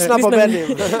 Lyssna på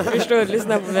Benny. Förstår du?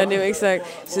 Lyssna på Benny, exakt.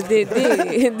 Så det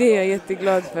är jag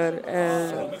jätteglad för.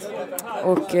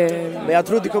 Men jag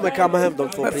tror du kommer kamma hem de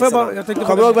 2 priserna.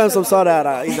 Kommer ihåg vem som sa det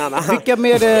här innan? Vilka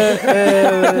mer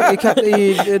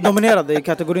nominerade i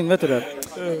kategorin, vet du det?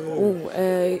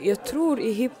 Jag tror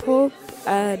i hiphop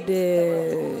är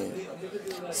det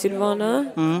Silvana.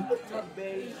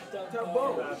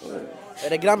 Är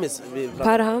det Grammys?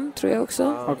 Parham tror jag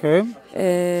också. Okej.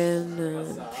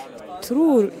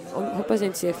 Hoppas jag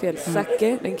inte säger fel,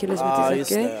 Zacke, den killen som heter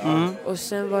Zacke. Och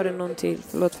sen var det någon till,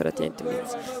 förlåt för att jag inte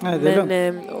minns.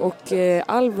 Och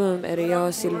album är det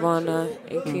jag, Silvana,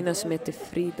 en kvinna som heter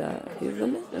Frida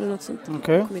Huvudne, eller något sånt. Jag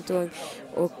kommer inte ihåg.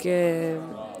 Och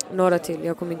några till,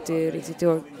 jag kommer inte riktigt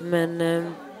ihåg. Men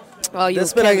det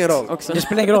spelar ingen roll också. Det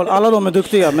spelar ingen roll, alla de är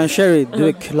duktiga, men Cherrie, du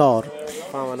är klar.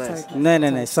 Fan vad nice.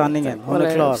 Nej, sanningen, hon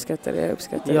är klar. Jag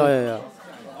uppskattar det. Ja.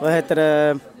 Vad heter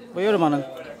det? Vad gör du, mannen?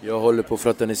 Jag håller på att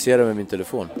fraternisera med min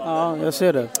telefon. Ja, jag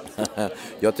ser det.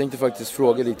 Jag tänkte faktiskt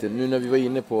fråga lite, nu när vi var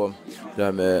inne på det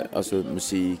här med alltså,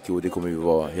 musik, och det kommer ju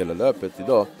vara hela löpet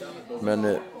idag.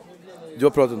 Men du har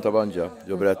pratat om Tabanja,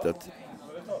 du har berättat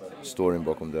storyn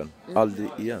bakom den. Aldrig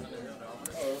igen.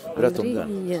 Berätta om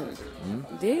den. Igen.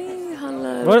 Det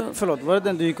handlar... Var det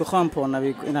den du gick och sjöng på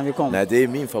innan vi kom? Nej, det är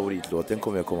min favoritlåt, den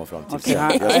kommer jag komma fram till.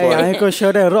 Han gick och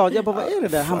körde en rad, jag bara, vad är det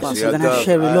där? Han bara, alltså, den här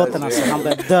Cherrie-låten, alltså, han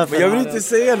bara dö. Men jag vill inte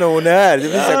säga när hon är här, det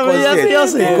blir så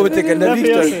konstigt. Hon kommer tänka, när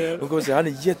Victor, hon kommer säga, han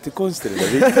är jättekonstig.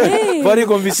 Varje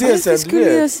gång vi ses sen,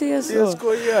 skulle jag säga så. Jag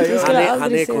skojar.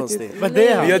 Han är konstig. Men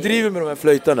jag driver med de här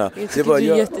flöjtarna. Jag tycker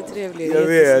du är jättetrevlig. Jag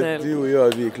vet, du och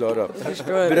jag, vi är klara.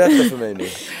 Berätta för mig nu.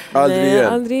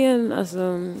 Aldrig igen,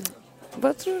 alltså...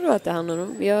 Vad tror du att det handlar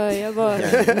om?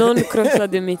 Någon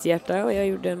krossade mitt hjärta och jag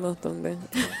gjorde en låt om det.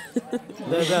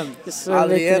 Det är den.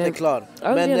 Aldrig är klar.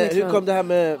 Men hur kom det här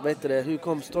med, hur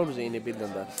kom Stormzy in i bilden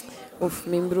där? Och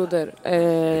min broder.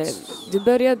 Det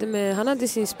började med, han hade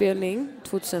sin spelning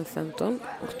 2015,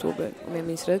 oktober om jag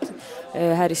minns rätt,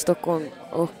 här i Stockholm.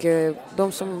 Och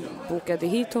de som bokade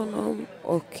hit honom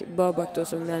och Babak då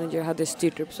som manager hade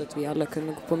styrt upp så att vi alla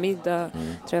kunde gå på middag,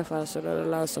 träffas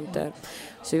och sånt där.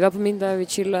 Så vi var på middag, vi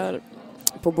chillar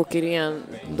på bokerian.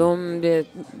 De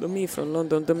är från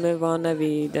London. De är vana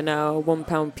vid den här 1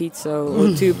 pound pizza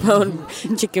och 2 pound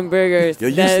chicken burgers.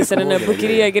 Så den här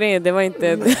bokeria-grejen, det var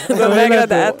inte... De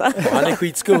vägrade äta. Han är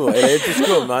skitskum. Eller inte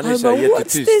skum, han är så här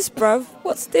jättetyst. What's this, bro?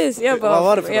 What's this? Jag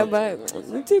bara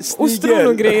typ ostron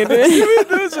och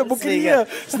grejer.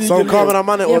 Som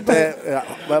kameramannen åt...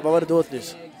 Vad var det du åt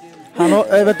nyss? Han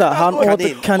åt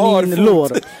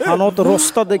kaninlår. Han åt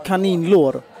rostade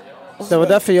kaninlår. Det var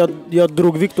därför jag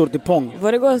drog Viktor till Pong.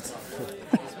 Var det gott?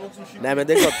 Nej men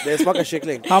det är gott, det smakar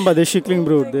kyckling. Han bara, det är kyckling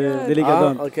bror, det är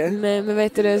likadant. Okay. Men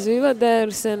vet du det, så vi var där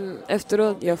sen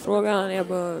efteråt, jag frågade han, jag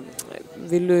bara,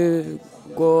 vill du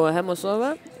gå hem och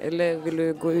sova? Eller vill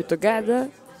du gå ut och gadda?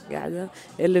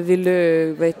 Eller vill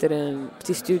du,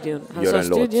 till studion? Han sa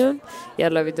studion,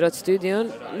 jävlar vi drar till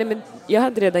studion. Nej men jag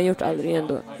hade redan gjort aldrig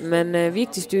ändå. Men vi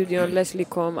gick till studion, Leslie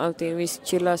kom, allting, vi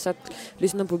chillade, satt,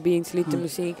 lyssnade på beats, lite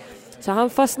musik. Så han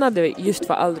fastnade just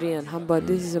för aldrig igen. Han bara,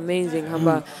 this is amazing. Han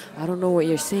bara, I don't know what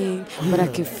you're saying, but I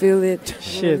can feel it.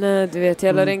 Nej, du vet,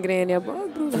 hela den grejen. Jag bara,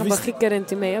 bror. Han bara, skickar den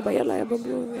till mig. Jag bara,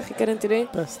 bror, jag skickar den till dig.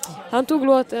 Han tog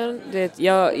låten. Du vet,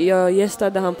 jag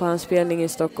gästade han på hans spelning i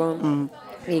Stockholm.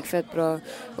 Det gick fett bra.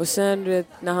 Och sen, du vet,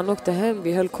 när han åkte hem,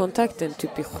 vi höll kontakten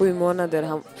typ i 7 månader.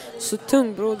 Han, så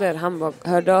tung broder, han bara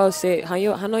hörde av sig.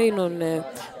 Han har ju någon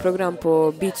program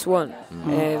på Beats One.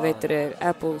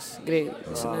 Apples grej.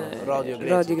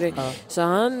 Radiogrej. Så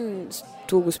han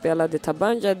tog och spelade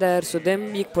Tabanja där. Så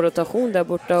den gick på rotation där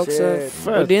borta också.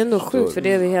 Och det är ändå sjukt för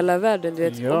det är i hela världen. Du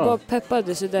vet. Och bara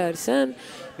peppade så där. Sen,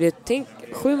 du vet, tänk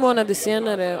 7 månader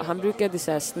senare, han brukade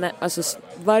så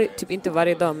här typ inte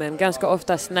varje dag men ganska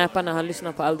ofta snappa när han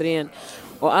lyssnar på Aldrig igen.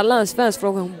 Och alla hans fans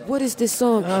frågade honom, what is this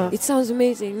song? It sounds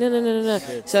amazing. Nej.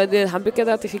 Så han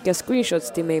brukade alltid skicka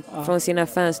screenshots till mig från sina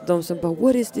fans. De som bara,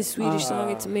 what is this Swedish song?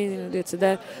 It's amazing. Och det så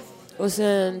där. Och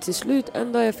sen till slut,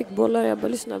 en dag jag fick bollar, jag bara,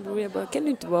 lyssna bror, jag bara, kan du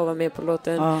inte bara vara med på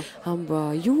låten? Han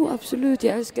bara, jo absolut,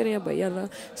 jag älskar den, jag bara, jalla.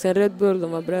 Sen Red Bull,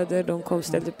 de var bröder, de kom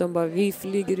ställt upp, de bara, vi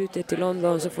flyger ut till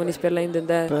London så får ni spela in den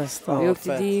där. Vi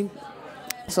åkte dit,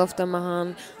 softade med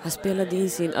han spelade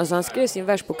in han skrev sin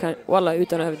vers på, walla,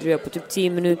 utan att överdriva, på typ 10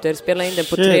 minuter, spelade in den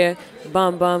på 3,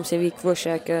 bam, sen vi gick för att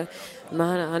käka.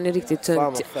 Men han är riktigt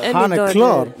tung. Han är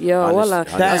klar. Ja, walla.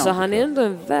 Alltså han är ändå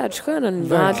en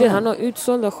världsstjärna. Han har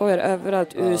utsålda shower överallt.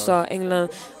 USA, England.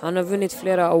 Han har vunnit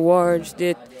flera awards.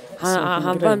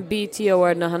 Han vann BET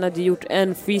Award när han hade gjort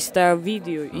en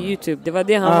freestyle-video i YouTube. Det var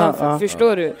det han vann,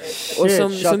 förstår du? Och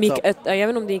som gick jag vet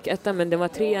inte om det gick etta, men det var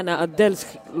 3 när Adels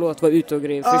låt var ute och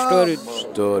grejer. Förstår du?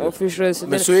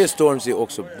 Men så är Stormzy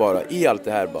också bara i allt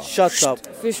det här bara. Shut up.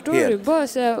 Förstår du? Bara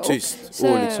så tyst.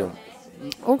 Och liksom.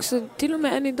 Också till och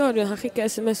med än idag, han skickar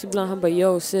sms ibland, han bara,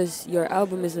 yo sis, your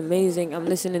album is amazing, I'm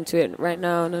listening to it right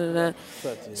now.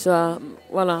 Så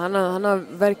voilà, han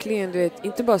har verkligen, du vet,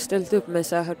 inte bara ställt upp men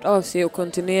så här, hört av sig och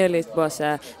kontinuerligt bara så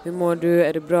här, hur mår du,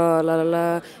 är det bra,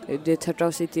 lalala. Det hört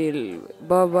av sig till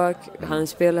Babak, han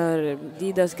spelar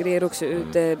Didas grejer också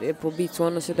ute på Beats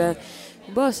One och sådär.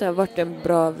 Bara så här, varit en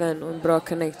bra vän och en bra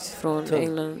connect från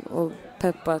England och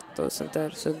peppat och sånt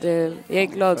där. Så jag är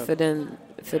glad för den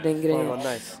grejen.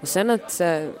 Nice. Och sen att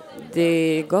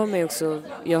det gav mig också,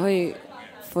 jag har ju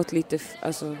fått lite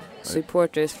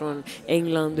supporters från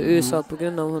England och USA på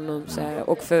grund av honom så här,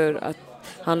 och för att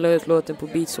han la ut låten på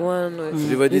Beats One och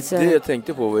det var det jag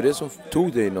tänkte på, var det som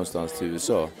tog dig någonstans till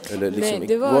USA? Eller liksom,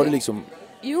 nej, var det liksom...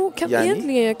 Jo,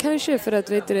 egentligen kanske för att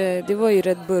det var ju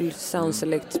Red Bull Sound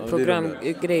Select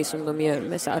programgrej som de gör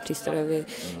med artister över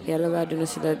hela världen och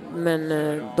sådär. Men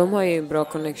de har ju en bra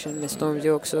connection med Stormzy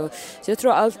också. Så jag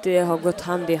tror alltid har gått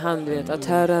hand i hand, vet, att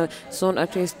höra sån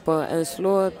artist på en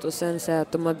låt och sen säga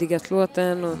att de har diggat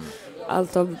låten och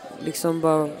allt har liksom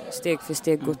bara steg för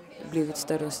steg blivit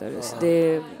större och större. Så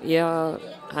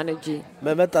han är G.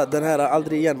 Men vänta, den här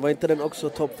Aldrig igen, var inte den också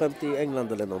topp 50 i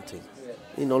England eller någonting?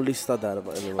 I någon lista där.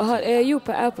 Jo,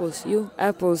 på Apples.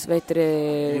 Apples,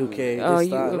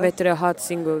 UK-lista. Hot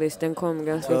Single List, den kom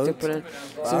ganska högt på den.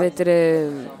 Så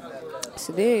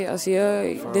så det är, alltså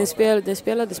den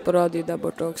spelades på radio där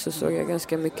borta också, såg jag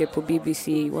ganska mycket på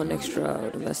BBC, One Extra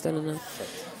och de där ställena.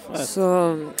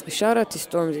 Så shoutout till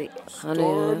Stormzy. Han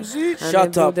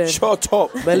är shut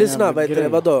up. Men lyssna,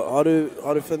 vadå?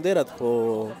 Har du funderat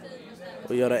på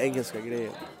att göra engelska grejer?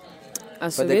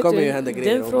 Alltså, det kommer ju hända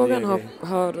grejer. Den frågan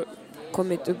har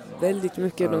kommit upp väldigt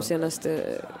mycket de senaste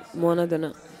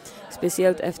månaderna.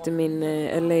 speciellt efter min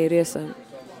LA-resa,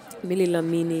 min lilla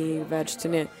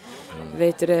mini-världsturné.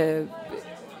 Vet du det?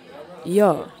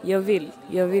 Ja, jag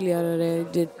vill göra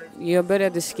det. Jag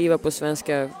började skriva på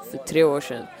svenska för 3 år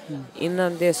sedan.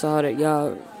 Innan det så har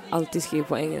jag alltid skrivit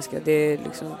på engelska. Det är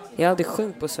liksom, jag har aldrig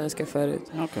sjungit på svenska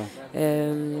förut.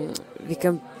 Vi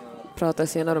kan prata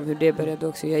senare om hur det började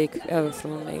också. Jag gick över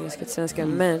från engelska till svenska.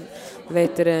 Men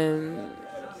vet du,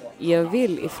 jag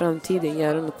vill i framtiden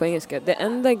göra något på engelska. Det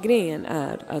enda grejen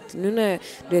är att nu när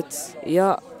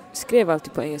jag skrev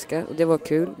alltid på engelska och det var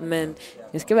kul, men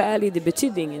jag ska vara ärlig, det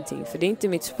betyder ingenting för det är inte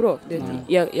mitt språk.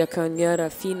 Jag kan göra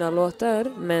fina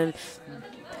låtar, men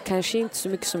kanske inte så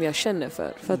mycket som jag känner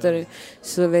för. Fattar du?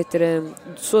 Så vet du,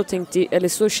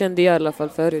 så kände jag i alla fall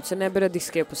förut. Sen när jag började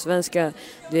skriva på svenska,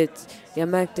 jag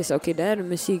märkte så det är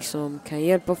musik som kan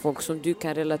hjälpa folk, som du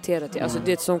kan relatera till. Alltså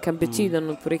det som kan betyda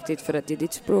något på riktigt för att det är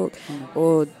ditt språk.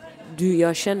 Och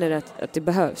jag känner att det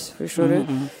behövs. Förstår du?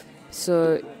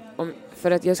 Så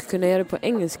för att jag ska kunna göra det på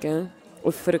engelska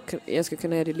och för att jag ska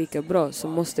kunna göra det lika bra, så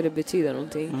måste det betyda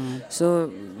någonting. Så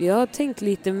jag har tänkt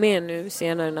lite mer nu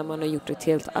senare när man har gjort ett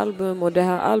helt album. Och det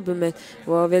här albumet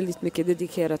var väldigt mycket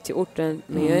dedikerat till orten.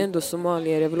 Men jag är ändå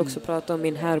somalier. Jag vill också prata om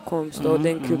min härkomst och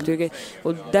den kulturen.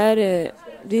 Och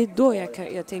det är då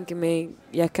jag tänker mig,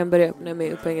 jag kan börja öppna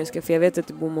mig upp på engelska. För jag vet att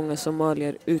det bor många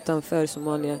somalier utanför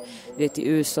Somalia. Det är i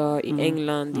USA, i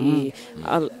England, i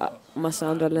massa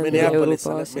andra länder i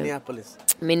Europa.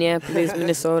 Minneapolis,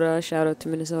 Minnesota, shoutout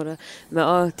till Minnesota.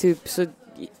 Men typ så,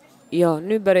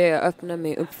 nu börjar jag öppna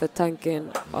mig upp för tanken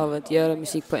av att göra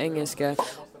musik på engelska.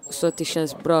 Så att det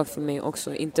känns bra för mig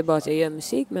också. Inte bara att jag gör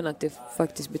musik, men att det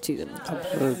faktiskt betyder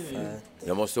något.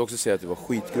 Jag måste också säga att det var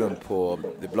skitgrund på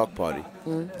The Block Party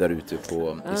där ute i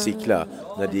Sickla.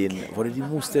 Var det din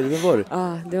moster? Vem var det?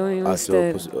 Det var min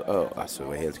moster. Alltså det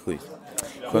var helt skit.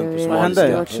 Jag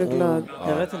var så glad.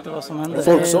 Jag vet inte vad som hände.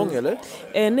 Folksång eller?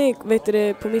 Nej, vet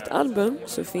du, på mitt album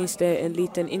så finns det en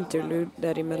liten interlude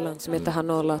däremellan som heter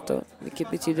Hanalato,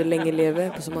 vilket betyder länge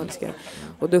leve på somaliska.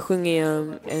 Och då sjunger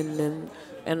jag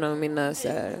en av mina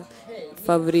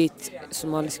favorit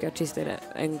somaliska artister,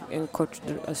 en kort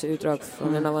utdrag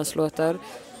från en av hans låtar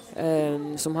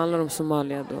som handlar om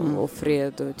Somalia då, och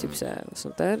fred och typ och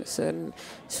sånt där. Sen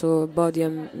så bad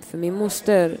jag för min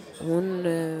moster, hon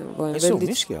var en väldigt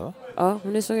sångerska, va? Ja,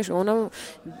 hon är sångerska. Hon har,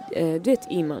 du vet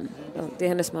Iman, det är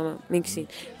hennes mamma, min kusin.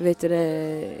 Vet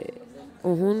du,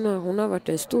 och hon har varit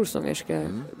en stor sångerska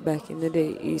back in the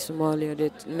day i Somalia.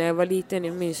 När jag var liten,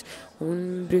 jag minns,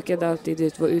 hon brukade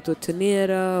alltid vara ute och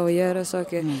turnera och göra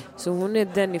saker. Så hon är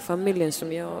den i familjen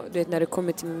som jag, när det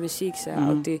kommer till musik så jag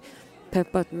alltid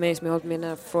peppat mig, som jag har hållit med när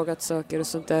jag frågat saker och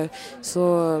sånt där.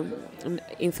 Så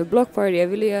inför Block Party, jag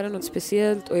ville göra något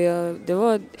speciellt och det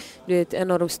var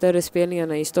en av de större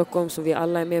spelningarna i Stockholm som vi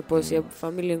alla är med på, så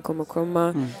familjen kommer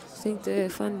komma. Så jag tänkte,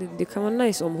 fan det kan vara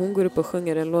nice om hon går upp och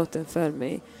sjunger den låten för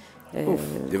mig.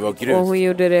 Det var grymt. Och hon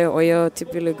gjorde det och jag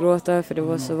typ ville gråta för det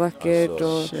var så vackert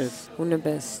och hon är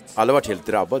bäst. Alla var helt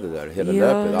drabbade där, hela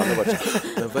löpet. Alla var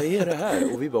men vad är det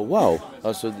här? Och vi bara wow,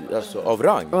 alltså av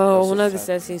rang. Hon hade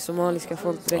sett sin somaliska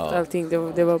folkdräkt, allting.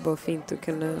 Det var bara fint att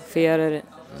kunna få göra det.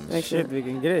 Shit,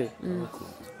 vilken grej.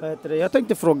 Jag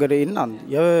tänkte fråga dig innan.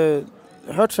 Jag har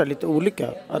hört så lite olika.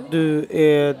 Att du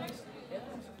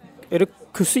är du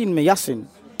kusin med Yasin?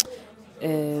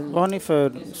 Vad har ni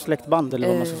för släktband eller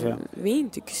vad man ska säga? Vi är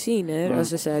inte kusiner,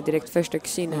 alltså så här, direkt första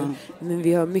kusiner. Men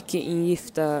vi har mycket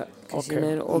ingifta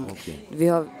kusiner och vi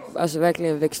har alltså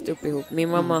verkligen växt upp ihop. Min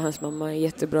mamma och hans mamma är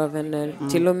jättebra vänner.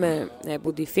 Till och med när jag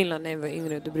bodde i Finland när jag var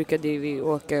yngre, då brukade vi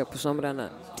åka på somrarna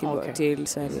till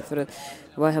Sverige för att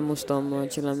vara hemma hos dem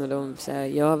och chilla med dem. Så här,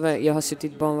 jag har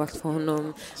suttit barnvakt för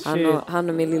honom. Han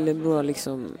och min lillebror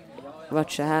liksom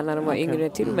varit så här när de var yngre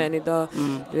till och med än idag.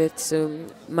 Du vet, så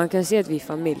man kan se att vi är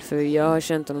familj, för jag har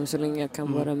känt honom så länge jag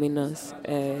kan bara minnas.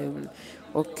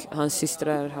 Och hans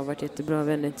systrar har varit jättebra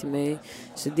vänner till mig.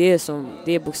 Så det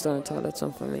är bokstavligt talat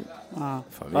som familj.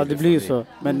 Ja, det blir ju så.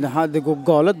 Men det går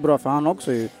galet bra för han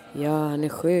också ju. Ja, han är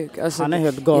sjuk. Alltså, han är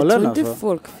helt galen. Jag tror inte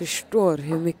folk förstår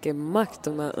hur mycket makt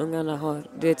de här ungarna har.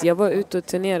 Du vet, jag var ute och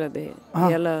turnerade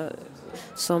hela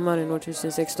sommaren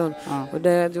 2016. Och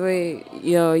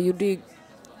jag gjorde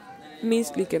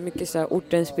minst lika mycket så här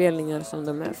ortenspelningar som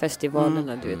de här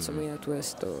festivalerna, du vet, som är Out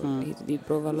West och hit och dit,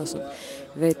 Bråvalla och sånt.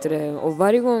 Vet du, och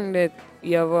varje gång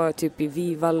jag var typ i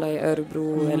Vivalla i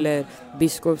Örebro eller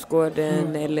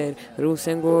Biskopsgården eller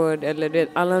Rosengård eller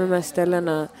alla de här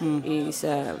ställena i så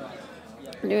här,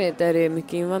 du vet, där det är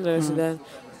mycket invandrare och sådär.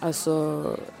 Alltså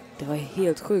det var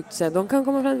helt sjukt. Så här, de kan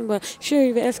komma fram och bara,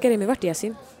 Cherrie, vi älskar dig, men vart är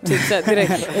Yasin? Typ så här,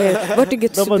 direkt. Vart är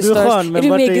Get Superstars? Är du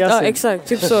med Get? Ja, exakt.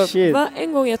 Typ så.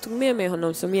 En gång jag tog med mig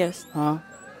honom som gäst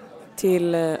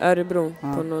till Örebro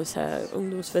på någon så här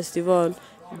ungdomsfestival.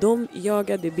 De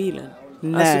jagade bilen.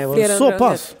 Nej, alltså, flera så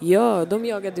pass? Ja, de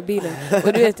jagade bilen.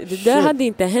 Och du vet, det där hade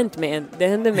inte hänt mig än. Det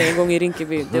hände mig en gång i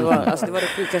Rinkeby. Det var det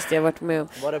sjukaste jag varit med om.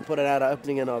 Var det på den här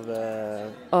öppningen av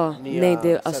nya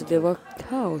nej, det var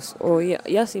kaos. Och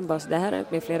Yasin bara, det här har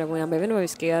hänt mig flera gånger. Jag vet inte vad vi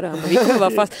ska göra. Men vi kommer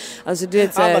vara fast. Alltså, du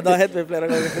vet, så här, det har hänt mig flera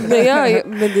gånger.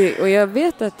 Nej, och jag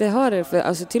vet att det har det. För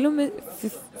alltså, till och med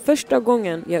första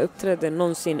gången jag uppträdde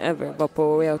någonsin ever var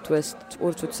på Way Out West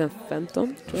år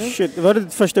 2015, tror jag. Shit, var det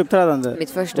ditt första uppträdande? Mitt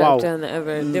första uppträdande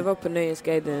ever. Det var på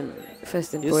Nöjesguiden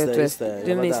festen på Way Out West.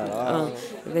 Du minns?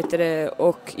 Vet du,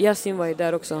 och Yasin var ju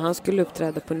där också. Han skulle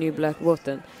uppträda på New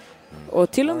Black-båten.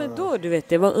 Och till och med då, du vet,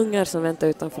 det var ungar som väntade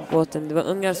utanför båten. Det var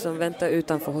ungar som väntade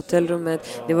utanför hotellrummet.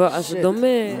 Det var, alltså,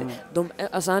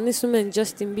 alltså han är som en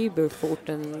Justin Bieber på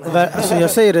orten. Alltså jag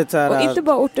säger det här. Och inte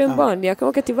bara orten barn. Jag kan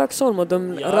åka till Vaxholm och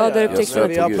de radar upp texter.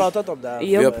 Vi har pratat om det här.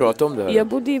 Vi har pratat om det här.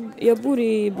 Jag bor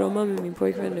i Bromma med min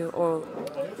pojkvän nu. Och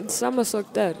samma sak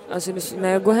där. Alltså när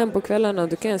jag går hem på kvällarna,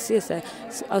 då kan jag se så här,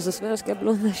 alltså svenska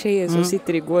blonda tjejer som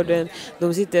sitter i gården.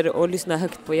 De sitter och lyssnar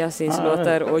högt på Yasins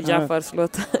låtar och Jafars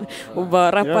låtar. Och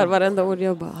bara rappar varenda ord.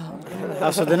 Jag bara...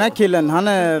 Alltså den här killen, han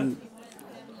är...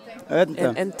 Jag vet inte.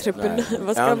 En entreprenör.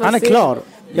 Vad ska man han är säga? klar.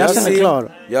 Yasin är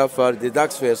klar. Jafar, det är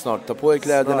dags för er snart. Ta på er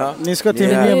kläderna. Ni ska till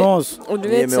med oss. Och du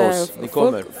vet, så här, ni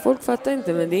kommer. Folk fattar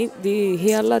inte, men det är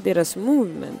hela deras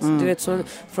movement. Du vet,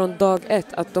 från dag ett,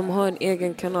 att de har en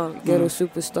egen kanal, Ghetto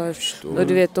Superstars. Och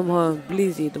du vet, de har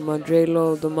Blizzy, de har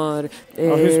Draylo, de har...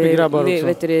 Husbygrabbar också.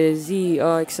 Vet du, Z,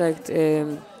 ja exakt.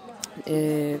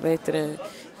 Vad heter det?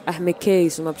 Ahmed K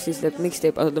som har precis släppt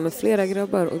mixtape. Alltså de är flera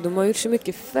grabbar och de har gjort så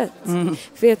mycket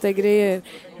feta grejer.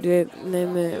 Du vet, nej,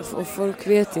 men, och folk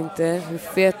vet inte hur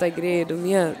feta grejer de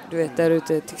gör. Du vet, där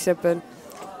ute till exempel.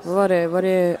 Det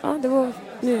var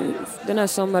nu den här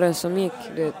sommaren som gick.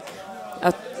 Du vet,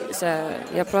 att så här,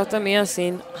 jag pratade med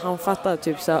Yasin. Han fattade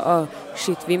typ så här,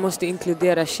 shit, vi måste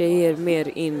inkludera tjejer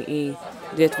mer in i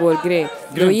vår grej.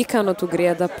 Då gick han och tog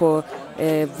reda på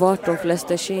vart de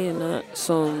flesta tjejerna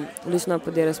som lyssnar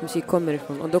på deras musik kommer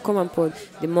ifrån. Och då kom han på att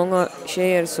det är många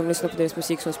tjejer som lyssnar på deras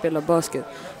musik som spelar basket.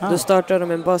 Då startade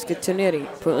de en basketturnering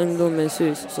på Ungdomens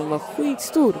hus som var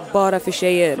skitstor bara för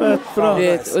tjejer.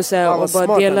 Och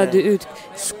bara delade ut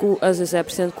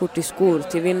presentkort i skor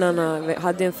till vinnarna.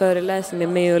 Hade en föreläsning med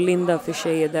mig och Linda för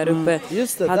tjejer där uppe.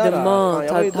 Hade mat,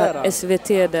 hade SVT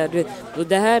där. Och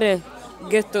det här är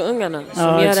ghettoungarna som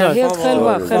gör det helt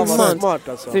självmant.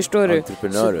 Alltså. Förstår du?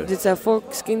 Så det är så här, folk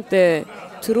ska inte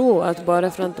tro att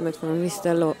bara för att de är från en viss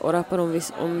ställe och rappar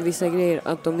om vissa grejer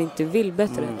att de inte vill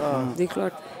bättre. Det är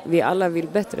klart, vi alla vill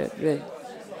bättre.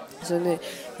 Så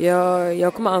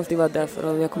jag kommer alltid vara där för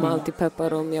dem. Jag kommer alltid peppa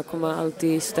dem. Jag kommer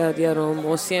alltid stödja dem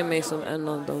och se mig som en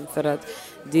av dem. För att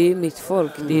det är mitt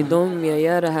folk. Det är dem jag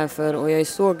gör det här för. Och jag är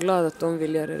så glad att de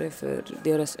vill göra det för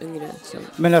deras yngre.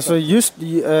 Men alltså just,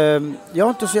 jag har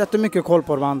inte så jättemycket koll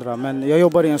på de andra. Men jag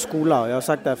jobbar i en skola. Jag har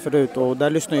sagt det här förut. Och där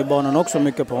lyssnar ju barnen också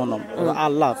mycket på honom.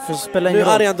 Alla. För spelar ingen roll.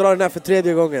 Nu Arjan drar den här för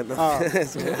 3:e gången. Ja.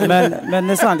 Men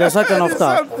det är sant, jag har sagt det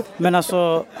ofta. Men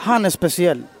alltså, han är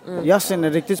speciell. Yasin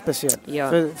är riktigt speciell. Ja.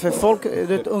 För folk,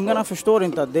 ungarna förstår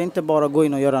inte att det är inte bara att gå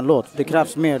in och göra en låt. Det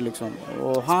krävs mer liksom.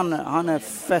 Och han är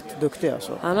fett duktig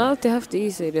alltså. Han har alltid haft det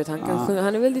i sig. Det. Han kan sjunga.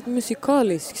 Han är väldigt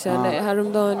musikalisk. Så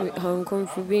häromdagen han kom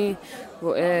förbi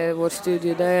vår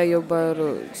studio där jag jobbar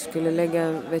och skulle lägga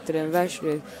en vers.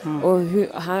 Och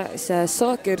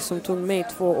saker som tog mig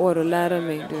 2 år att lära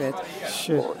mig, du vet.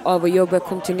 Av att jobba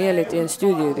kontinuerligt i en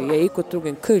studio. Jag gick och tog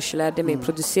en kurs, lärde mig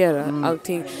producera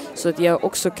allting. Så att jag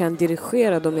också kan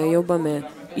dirigera dem jag jobbar med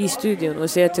i studion och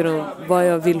säga till dem vad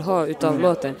jag vill ha utav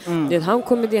låten. Han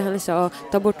kommer dit, han säger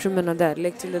ta bort trummorna där,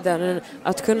 lägg till det där.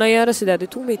 Att kunna göra så där, det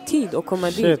tog mig tid att komma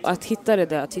dit, att hitta det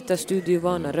där, att hitta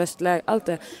studiovana, röstläge, allt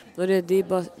det. Och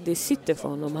det sitter för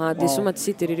honom. Det är som att det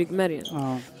sitter i ryggmärgen.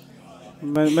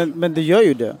 Men det gör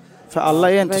ju det. För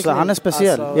alla är inte så, han är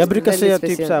speciell. Alltså, jag brukar säga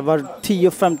typ så här, var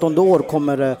 10-15 år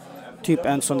kommer det typ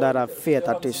en sån där fet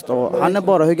artist. Och han är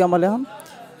bara, hur gammal är han?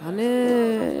 Han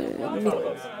är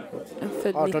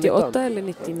 98 eller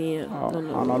 99.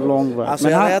 Han har lång väg. Alltså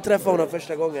jag träffade honom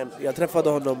första gången. Jag träffade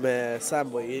honom med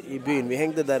Sambo i byn. Vi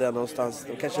hängde där någonstans.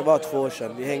 Det kanske var 2 år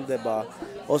sedan. Vi hängde bara.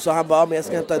 Och så han bara, men jag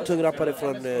ska hämta en tung rappare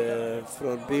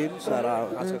från byn. Så här,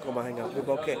 han ska komma och hänga. Vi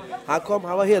bara, okej. Han kom,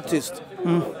 han var helt tyst.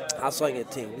 Han sa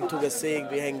ingenting. Vi tog en cigg,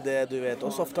 vi hängde, du vet.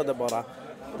 Och softade bara.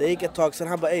 Det gick ett tag sen.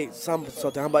 Han bara, Sam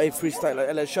sa till han bara, freestyle.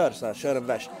 Eller kör en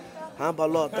vers. Han bara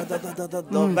låt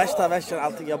de värsta versen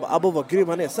allting. Jag bara Abo var grym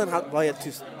han är. Sen han var helt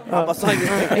tyst. Han bara sa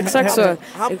exakt så.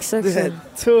 Exakt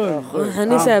så.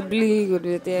 Han är så här blyg och du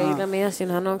vet jag gillar med sin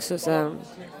han också så här,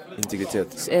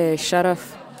 integritet.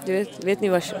 Sharaf. Du vet ni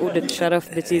vad ordet sharaf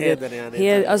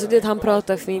betyder? Alltså det han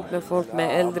pratar fint med folk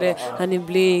med äldre. Han är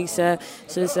blyg så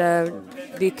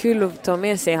det är kul att ta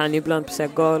med sig han ibland på så här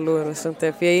galor och sånt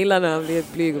där. För jag gillar när han blir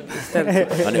blyg och bestämd.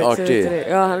 Han är artig.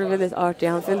 Ja, han är väldigt artig.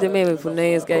 Han följde med mig på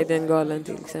Nöjesguiden galen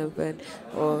till exempel.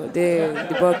 Och det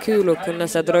är bara kul att kunna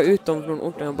så här, dra ut dem från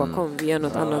orten och bara kom, vi gör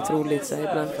något annat roligt så här,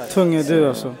 ibland. Tung är du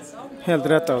alltså. Helt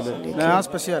rätt av det. Nej, han är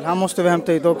speciell. Han måste vi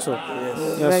hämta hit också.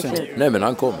 Yes. Nej, men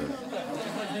han kommer.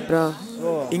 Bra.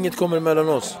 Inget kommer mellan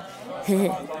oss.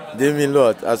 Det är min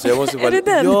låt. Alltså jag måste bara... Är det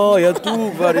den? Ja, jag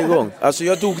dog varje gång. Alltså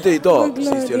jag dog det idag.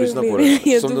 Sist jag lyssnade på det.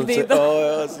 Jag dog det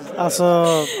idag. Alltså...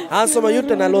 Han som har gjort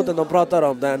den här låten de pratar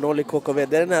om, den här KKV,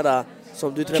 det är den här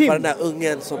som du träffar den där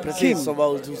ungen som precis Kim. Som var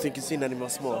hos sin kusin när ni var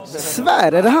små.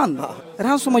 Svär, är det han? Är det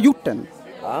han som har gjort den?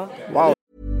 Ja. Wow.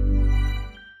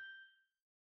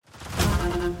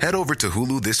 Head over to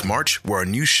Hulu this March, where our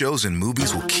new shows and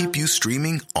movies will keep you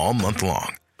streaming all month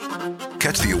long.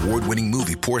 Catch the award-winning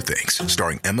movie Poor Things,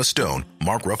 starring Emma Stone,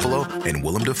 Mark Ruffalo, and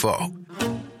Willem Dafoe.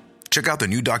 Check out the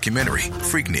new documentary,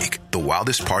 Freaknik, The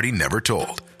Wildest Party Never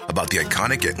Told, about the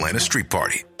iconic Atlanta Street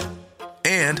Party.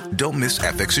 And don't miss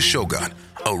FX's Shogun,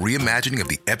 a reimagining of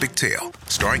the epic tale,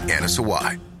 starring Anna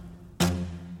Sawai.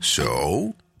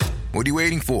 So, what are you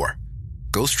waiting for?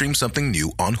 Go stream something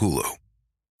new on Hulu.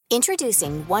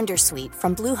 Introducing Wondersuite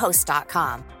from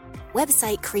Bluehost.com.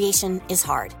 Website creation is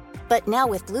hard, but now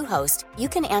with Bluehost, you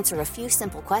can answer a few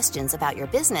simple questions about your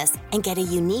business and get a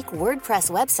unique WordPress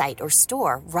website or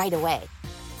store right away.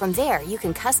 From there, you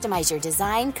can customize your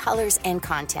design, colors, and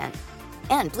content.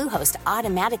 And Bluehost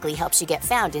automatically helps you get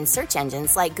found in search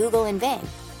engines like Google and Bing.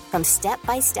 From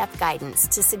step-by-step guidance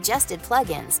to suggested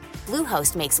plugins,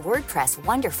 Bluehost makes WordPress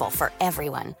wonderful for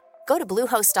everyone. Go to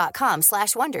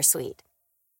bluehost.com/wondersuite.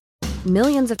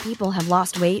 Millions of people have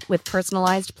lost weight with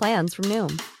personalized plans from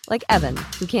Noom. Like Evan,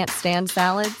 who can't stand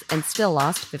salads and still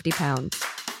lost 50 pounds.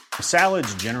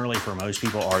 Salads generally for most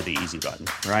people are the easy button,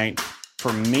 right?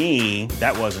 For me,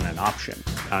 that wasn't an option.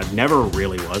 I never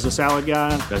really was a salad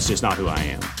guy. That's just not who I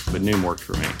am. But Noom worked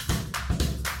for me.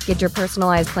 Get your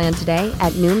personalized plan today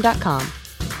at Noom.com.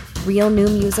 Real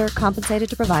Noom user compensated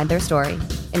to provide their story.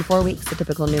 In 4 weeks, the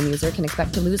typical Noom user can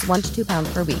expect to lose 1 to 2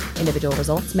 pounds per week. Individual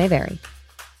results may vary.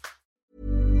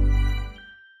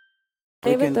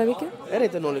 Nej, vänta, vilken? Är det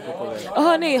inte Nolly KKV?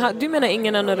 Jaha, nej, du menar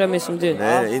ingen annan römmer som du?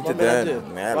 Nej, inte den.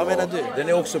 Vad menar du? Den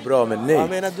är också bra, men nej. Vad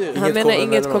menar du? Han menar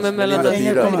inget kommer mellan oss.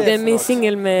 Det är min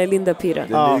singel med Linda Pira.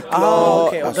 Den är klar.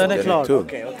 Okej, den är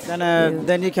klar.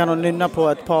 Den gick han och nynna på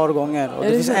ett par gånger. Och det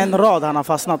finns en rad han har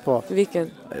fastnat på.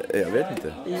 Vilken? Jag vet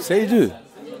inte. Säg du.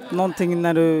 Någonting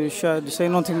när du kör, du säger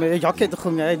någonting med, jag kan inte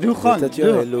sjunga, du sjöng. Att jag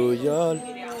är lojal.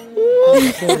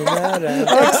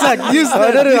 Exakt, just det.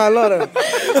 Hörde du, han la den.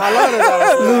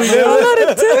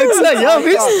 Exakt, ja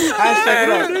visst.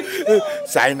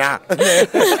 Saina.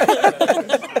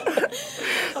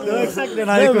 Det var exakt den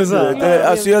här gick och sa.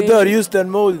 Alltså jag dör just den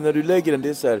moden när du lägger den, det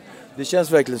är så här. Det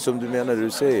känns verkligen som du menar det du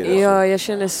säger. Alltså. Ja, jag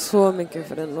känner så mycket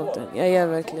för den låten. Jag gör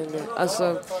verkligen det.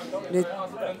 Alltså,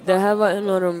 det här var en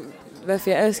av de...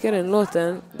 Varför jag älskar den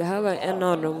låten, det här var en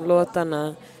av de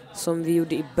låtarna som vi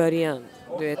gjorde i början.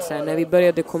 Du vet, så här, när vi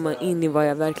började komma in i vad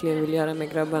jag verkligen vill göra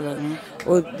med grabbarna.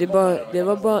 Och det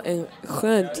var bara en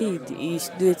skön tid i,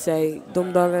 du vet, så här,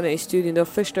 de dagarna i studion. Det var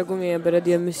första gången jag började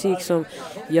göra musik som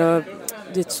jag...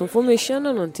 Det som får mig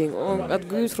känna någonting, och att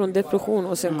gå ut från depression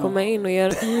och sen komma in och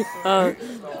göra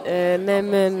nej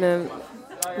men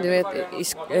du vet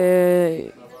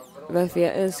varför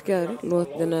jag älskar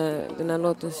den här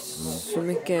låten så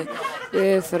mycket,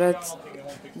 det är för att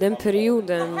den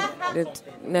perioden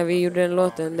när vi gjorde den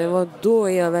låten, det var då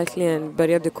jag verkligen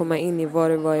började komma in i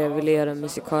vad det var jag ville göra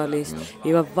musikaliskt.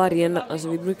 Vi var varje natt, alltså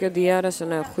vi brukade göra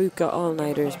såna här sjuka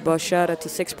all-nighters, bara köra till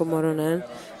 6 på morgonen,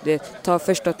 ta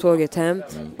första tåget hem,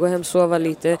 gå hem, sova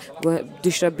lite,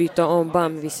 duscha, byta om,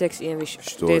 bam, vid 6 igen, vi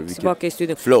tillbaka i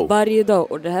studion flow. Varje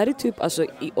dag, och det här är typ alltså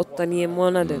i 8-9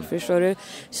 månader, förstår du?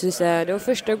 Så här, det var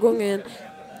första gången,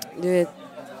 du vet,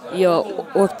 jag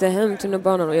åkte hem till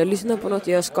banan och jag lyssnade på något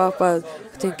jag skapat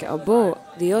och tänkte, abo,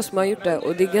 det är jag som har gjort det.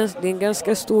 Och det är en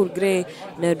ganska stor grej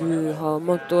när du har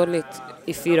mått dåligt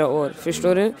i 4 år,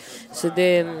 förstår du? Så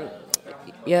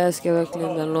jag älskar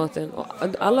verkligen den låten. Och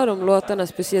alla de låtarna,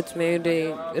 speciellt som jag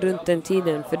gjorde runt den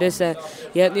tiden. För det är så här,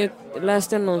 jag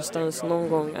läste någonstans någon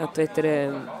gång att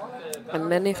en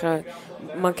människa,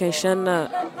 man kan känna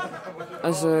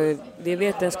Alltså, det är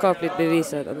vetenskapligt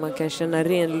bevisat att man kan känna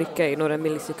ren lycka i några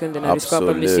millisekunder när du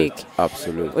skapar musik.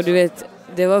 Absolut. Och du vet,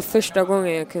 det var första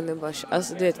gången jag kunde bara,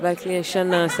 alltså du vet, verkligen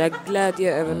känna så här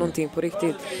glädje över någonting på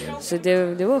riktigt. Så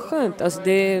det var skönt. Alltså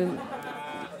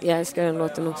jag älskar den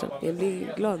låten också. Jag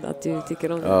blir glad att du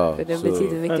tycker om den. För den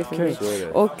betyder mycket för mig.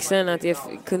 Och sen att jag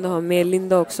kunde ha med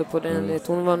Linda också på den.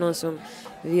 Hon var någon som,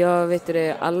 jag vet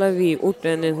det, alla vi i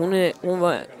orten, hon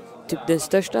var typ den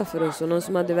största för oss. Och någon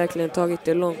som hade verkligen tagit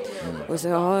det långt. Och så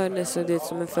jag har henne så det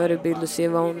som en förebild och se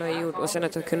vad hon har gjort. Och sen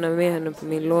att jag kunde med henne på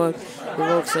min låt. Det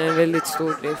var också en väldigt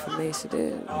stor grej för mig. Så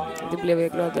det blev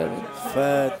jag glad över.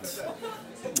 Fett.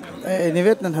 Ni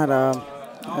vet den här...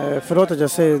 förlåt att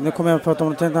jag säger, nu kommer jag att prata om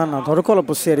något annat. Har du kollat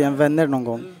på serien Vänner någon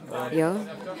gång? Ja.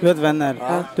 Du vet Vänner?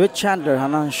 Ja. Du vet Chandler,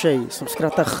 han har en tjej som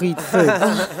skrattar skitfult.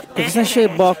 Det finns en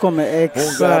tjej bakom med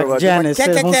exakt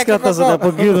Janice. Hon skrattar sådär,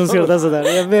 på gud hon skrattar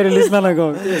sådär. Jag ber dig lyssna någon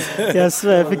gång. Jag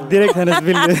svär, jag fick direkt hennes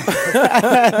bild.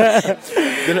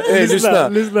 Lyssna.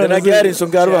 Den här Gary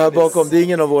som garvar här bakom, det är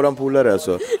ingen av våran polare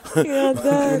alltså. Ja,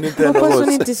 där. Hoppas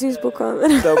hon inte syns på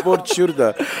kameran. Ta bort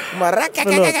Shurda.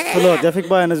 Förlåt, jag fick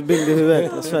bara hennes bild i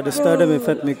huvudet. Jag svär, det störde mig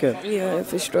fett mycket. Ja, jag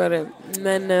förstår det.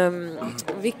 Men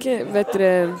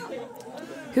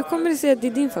hur kommer det sig att det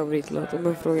är din favoritlåt, om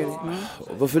man frågar dig?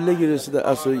 Varför lägger du sådär?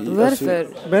 Alltså, varför?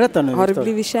 Berätta nu. Har du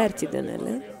blivit kär till den,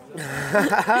 eller?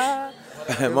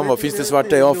 Mamma, finns det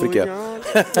svarta i Afrika?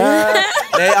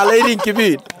 Nej, alla i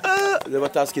Rinkeby. Det var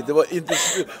taskigt, det var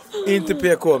inte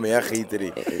PK, men jag skiter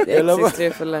i. Jag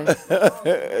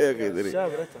skiter i.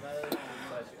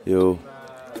 Jo,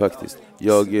 faktiskt.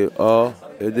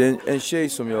 Det är en tjej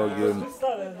som jag...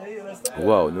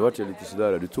 Wow, nu vart jag lite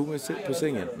sådär. Du tog mig på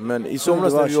sängen. Men i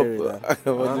somras när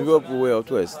vi var på Way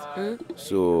Out West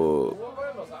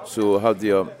så hade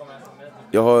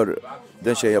jag har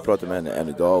den tjej jag pratar med henne än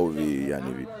idag och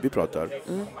vi pratar.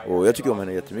 Och jag tycker om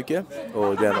henne jättemycket.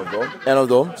 Och det är en av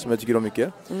dem som jag tycker om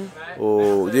mycket.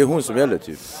 Och det är hon som gäller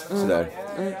typ. Sådär.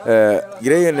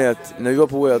 Grejen är att när vi var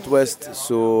på Way Out West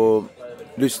så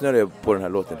lyssnade jag på den här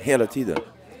låten hela tiden.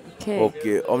 Okay.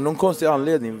 Och av någon konstig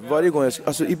anledning varje gång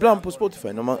alltså ibland på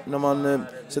Spotify när man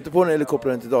sätter på den eller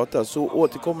kopplar den till data så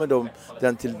återkommer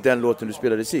den till den låten du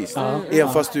spelade sist.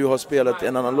 Även fast du har spelat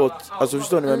en annan låt. Alltså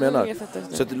förstår ni vad jag menar?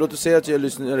 Så att, låt oss säga att jag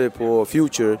lyssnade på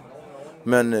Future,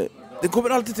 men det kommer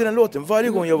alltid till den låten. Varje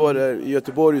gång jag var där i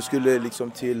Göteborg och skulle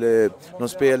liksom till någon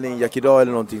spelning, Yakida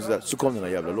eller någonting sådär, så kom den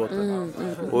här jävla låten.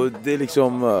 Och det är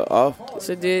liksom,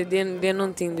 Så det är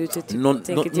någonting du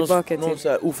tänker tillbaka till? Någon så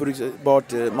här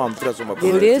oförutsägbart mantra som har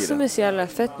kommit. Det är det som är så jävla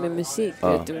fett med musik.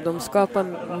 De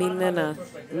skapar minnena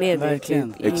med dig. Typ,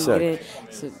 exakt.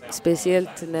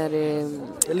 Speciellt när det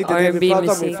är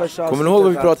R&B-musik. Kommer ni ihåg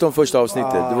vad vi pratade om första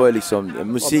avsnittet? Det var liksom,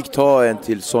 musik tar en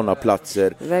till sådana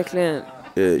platser. Verkligen.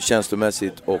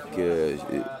 Känslomässigt och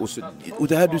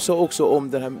det här du sa också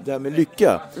om det här med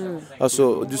lycka.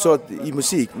 Alltså du sa att i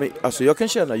musik, men alltså jag kan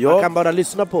känna man kan bara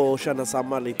lyssna på och känna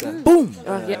samma lite. Boom!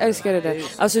 Ja, jag älskar det där.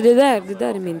 Alltså det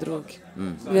där är min drog.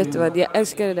 Vet du vad? Jag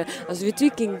älskar det där. Alltså vet du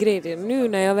vilken grej det är? Nu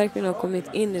när jag verkligen har kommit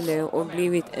in i det och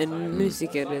blivit en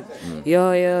musiker.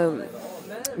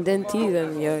 Den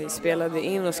tiden jag spelade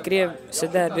in och skrev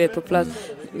sådär, du vet, på plats.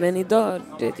 Men idag,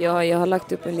 vet, jag har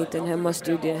lagt upp en liten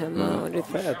hemmastudie hemma. Och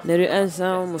när du är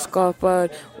ensam och skapar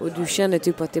och du känner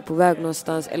typ att det är på väg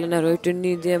någonstans, eller när du har gjort en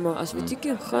ny demo. Alltså vi tycker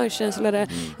en skön känsla där.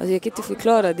 Alltså jag kan inte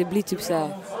förklara, det blir typ så här.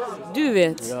 Du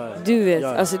vet.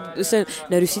 Alltså, och sen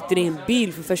när du sitter i en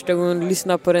bil för första gången och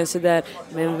lyssnar på den sådär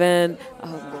med en vän.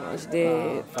 Alltså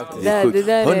det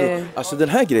där Hörrni, är... Alltså den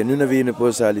här grejen, nu när vi är inne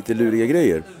på så här lite luriga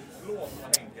grejer.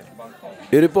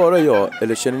 Är det bara jag,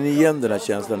 eller känner ni igen den här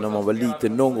känslan när man var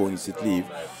liten någon gång i sitt liv?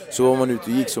 Så var man ute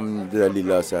och gick som det där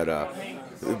lilla så här,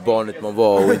 barnet man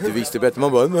var och inte visste bättre.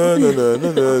 Man bara nej.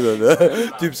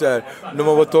 Typ så här, när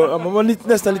man var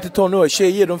nästan lite tonåring.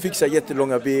 Tjejer, de fick så här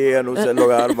jättelånga ben och så här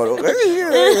långa armar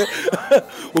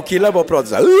och killar bara pratade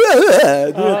så här.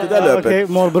 Du vet det där löpet. Okej,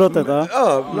 målbrottet då?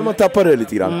 Ja, när man tappar det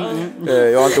lite grann.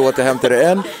 Jag har inte återhämtat det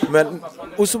än, men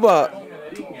och så bara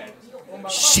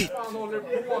shit.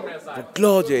 Vad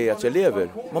glad jag är att jag lever.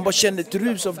 Man bara känner ett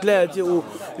rus av glädje och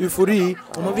eufori.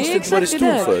 Och man visste inte vad det stod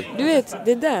för. Du vet,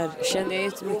 det där kände jag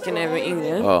jättemycket när jag var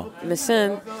yngre. Men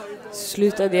sen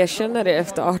slutade jag känna det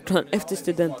efter 18, efter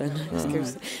studenten.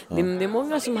 Det är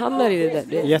många som hamnar i det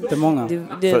där. Jättemånga.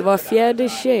 Det var fjärde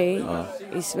tjej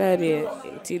i Sverige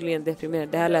tydligen deprimerad.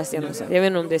 Det här läste jag någonstans. Jag vet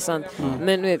inte om det är sant.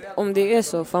 Men du vet, om det är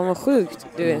så, fan vad sjukt.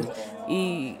 Du vet.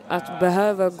 i att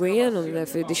behöva gå igenom det.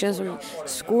 För det känns som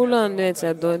skolan, det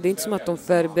är inte som att de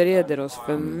förbereder oss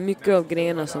för mycket av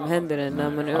grejerna som händer när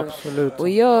man är ung. Absolut. Och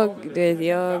jag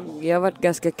har varit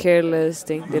ganska careless,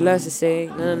 tänkte det löser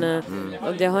sig.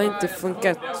 Och det har inte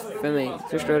funkat för mig,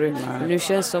 förstår du? Nu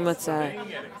känns det som att så här,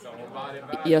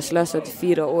 jag slösade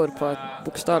 4 år på att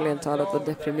bokstavligen talat vara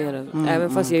deprimerad. Även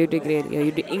fast jag gjorde grejer. Jag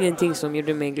gjorde ingenting som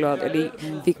gjorde mig glad. Eller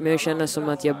fick mig att känna som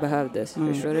att jag behövdes.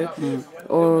 Förstår du?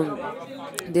 Och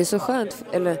det är så skönt.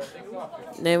 Eller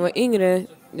när jag var yngre,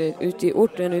 ute i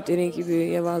orten, ute i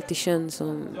Rinkeby, jag var alltid känd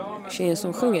som tjejen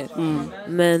som sjunger.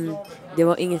 Men det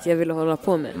var inget jag ville hålla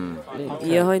på med.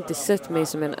 Jag har inte sett mig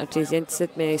som en artist. Jag har inte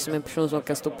sett mig som en person som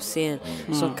kan stå på scen.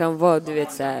 Som kan vara, du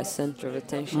vet, så här, center of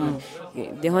attention.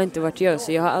 Det har inte varit jag.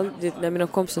 Så jag har aldrig, när mina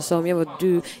kompisar sa om jag var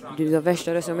du var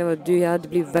värsta rösten, om jag var du, jag hade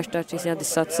blivit värsta artist, jag hade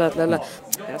satsat, lala.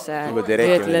 Jag så här,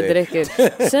 det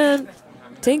räcker. Sen,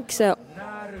 tänk så här,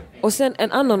 och sen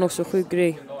en annan också sjuk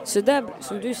grej. Så där,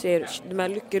 som du säger, de här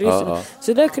lyckorysen.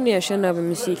 Så där kunde jag känna över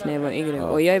musik när jag var yngre.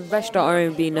 Och jag är värsta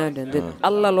R&B-nörden.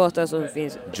 Alla låtar som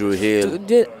finns. Drew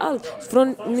Hill. Allt.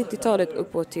 Från 90-talet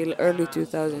uppåt till early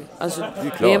 2000. Alltså,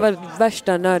 jag var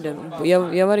värsta nörden.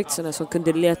 Jag var riktigt sån som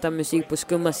kunde leta musik på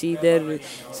skumma sidor.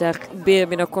 Så här, be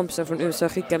mina kompisar från USA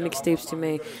skicka mixtapes till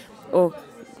mig. Och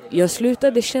jag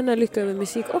slutade känna lycka över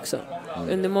musik också.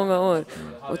 Under många år.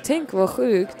 Och tänk vad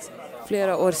sjukt.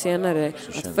 Flera år senare,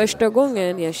 att första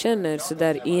gången jag känner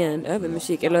sådär igen över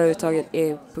musik, eller överhuvudtaget,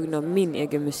 är på grund av min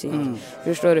egen musik.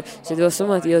 Förstår du? Så det var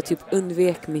som att jag typ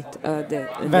undvek mitt öde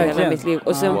under hela mitt liv.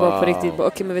 Och sen var på riktigt,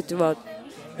 okej, men vet du vad?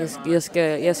 Jag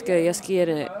ska ge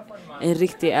det en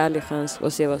riktigt ärlig chans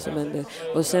och se vad som händer.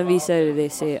 Och sen visade det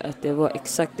sig att det var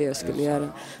exakt det jag skulle göra.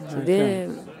 Så det...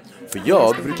 För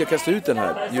jag brukar kasta ut den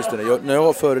här, just den här, när jag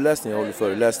har föreläsningar, jag håller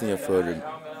föreläsningar för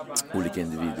olika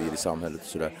individer i samhället och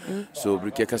sådär, så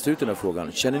brukar jag kasta ut den här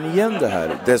frågan: känner ni igen det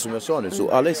här? Det som jag sa nu,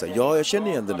 så alla säger ja, jag känner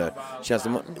igen den där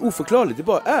känslan. Oförklarligt, det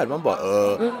bara är, man bara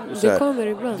och så det kommer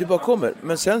ibland. Det bara kommer,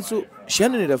 men sen så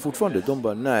känner ni det fortfarande? De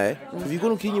bara nej, för vi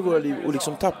går omkring i våra liv och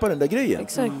liksom tappar den där grejen.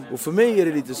 Exakt. Och för mig är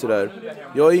det lite sådär,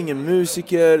 jag är ingen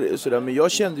musiker sådär, men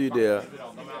jag kände ju det,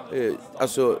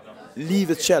 alltså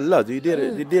livets källa, det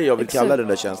är det jag vill kalla den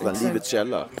där känslan. Livets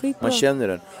källa, man känner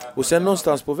den. Och sen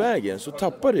någonstans på vägen så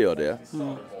tappade jag det.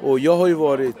 Och jag har ju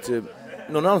varit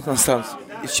någon annanstans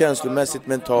känslomässigt,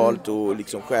 mentalt och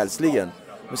liksom själsligen.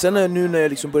 Men sen när jag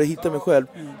liksom börjar hitta mig själv,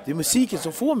 det är musiken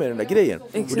som får mig den där grejen. Och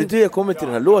det är det jag kommer till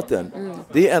den här låten.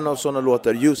 Det är en av sådana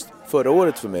låtar just förra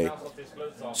året för mig,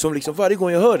 som liksom varje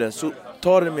gång jag hör den så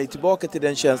tar den mig tillbaka till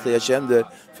den känsla jag kände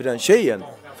för den tjejen.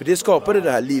 För det skapade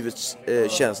det här livets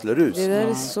känslorus. Det där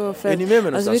är så fett. Är ni med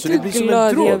mig någonstans? Alltså, vet du hur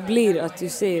glad jag blir att du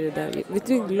säger det där? Vet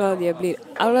du hur glad jag blir?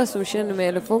 Alla som känner mig,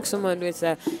 eller folk som har, du vet, så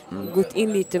här, gått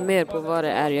in lite mer på vad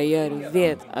det är jag gör,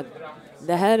 vet att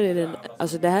det här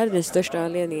är den största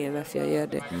anledningen varför jag gör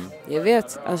det. Jag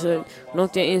vet, alltså,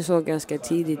 något jag insåg ganska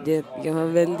tidigt, det, jag har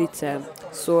en väldigt så här,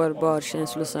 sårbar,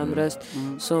 känslosam röst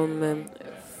som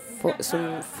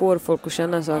får folk att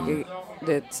känna saker,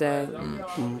 det,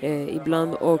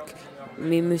 ibland. Och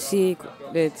min musik,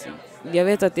 det, jag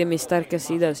vet att det är min starka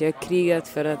sida, så jag har krigat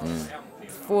för att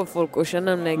få folk att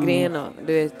känna de där grejerna,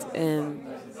 du vet.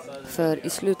 För i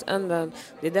slutändan,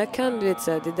 det där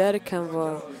kan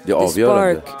vara the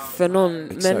spark för någon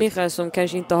människa som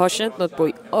kanske inte har känt något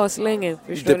på aslänge.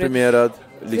 Deprimerad.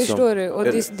 Liksom. Förstår du? Och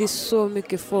det är så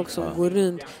mycket folk som går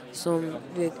runt som,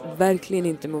 du vet, verkligen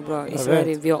inte mår bra. I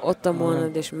Sverige, vi har 8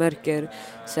 månaders mörker.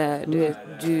 Så här, du vet,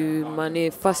 man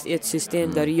är fast i ett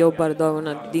system där du jobbar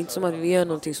dagarna. Det är inte som att vi gör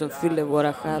någonting som fyller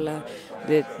våra själar.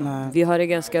 Vi har det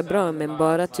ganska bra, men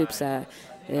bara typ så här...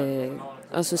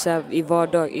 alltså så här, i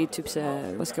vardag, i typ så här,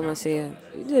 vad ska man säga,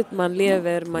 man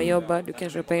lever, man jobbar, du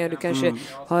kanske har pengar, du kanske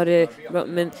har det bra,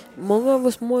 men många av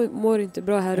oss mår inte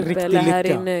bra här uppe riktig eller här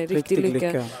lycka. Inne, riktig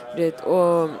lycka. Det,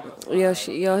 och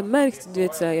jag har märkt, du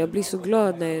vet, så här, jag blir så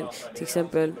glad när till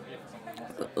exempel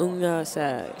unga så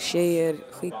här, tjejer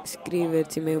skriver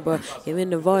till mig och bara, jag vet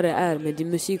inte vad det är, men din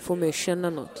musik får mig att känna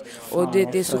något. Och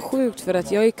det är så sjukt, för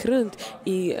att jag gick runt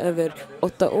i över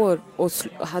 8 år och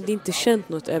hade inte känt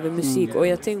något över musik. Och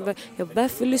jag tänkte,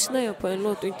 varför lyssnar jag på en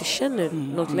låt och inte känner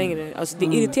något längre? Alltså det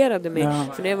irriterade mig.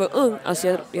 För när jag var ung,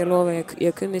 alltså jag lovar,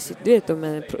 jag kunde sitta, du vet, de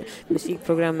här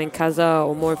musikprogrammen Kaza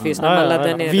och Morpheus, när man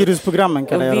laddade ner virusprogrammen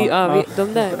kan jag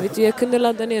de där, vet du, jag kunde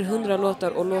ladda ner 100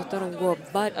 låtar och låta dem gå.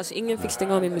 Alltså ingen fick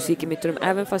stänga av min musik i mitt rum,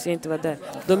 även fast jag inte var där.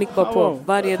 De gick bara på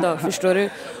varje dag, förstår du?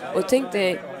 Och tänk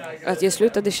dig att jag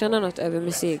slutade känna något över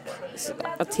musik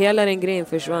att hela den grejen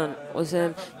försvann. Och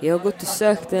sen, jag har gått och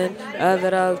sökt den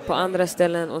överallt på andra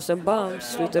ställen. Och sen bam,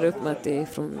 slutar upp med att det är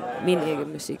från min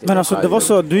egen musik. Men alltså det var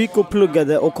så, du gick och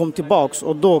pluggade och kom tillbaks.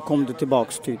 Och då kom du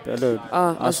tillbaks typ, eller?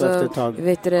 Ja, alltså efter ett tag.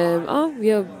 Vet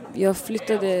du, jag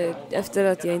flyttade efter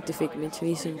att jag inte fick mitt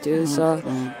visum till USA.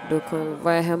 Då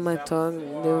var jag hemma ett tag.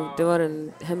 Det var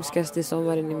den hemskaste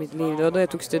sommaren i mitt liv. Det var då jag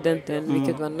tog studenten,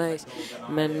 vilket var nice.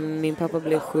 Men min pappa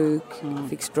blev sjuk,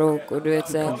 fick stroke. Och du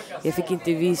vet så jag fick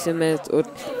inte visumet. Och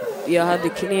jag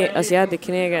hade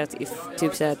knegat i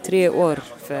typ så 3 år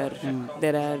för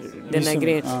den här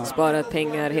grejen. Sparat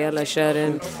pengar, hela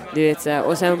kören. Du vet så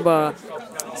och sen bara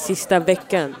sista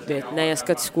veckan, du vet, när jag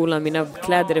ska till skolan, mina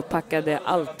kläder är packade,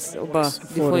 allt. Och bara,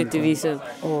 du får inte visum.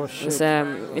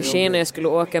 Tjejerna jag skulle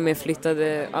åka med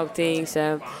flyttade allting.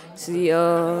 Så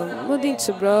jag mådde inte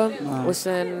så bra. Och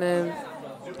sen...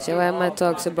 Så jag var hemma ett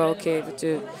tag så bara okej,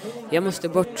 jag måste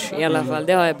bort i alla fall.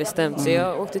 Det har jag bestämt. Så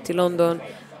jag åkte till London.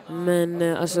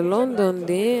 Men alltså London,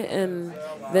 det är en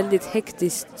väldigt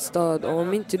hektisk stad. Och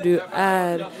om inte du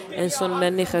är en sån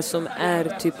människa som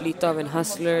är typ lite av en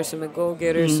hustler, som är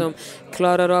go-getter, som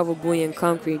klarar av att bo i en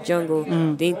concrete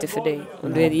jungle, det är inte för dig. Och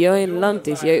du vet, jag är en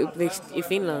lantis, jag är uppväxt i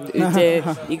Finland, ute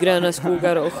i gröna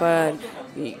skogar och skär.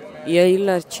 Jag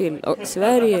gillar chill. Och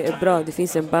Sverige är bra, det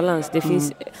finns en balans, det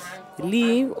finns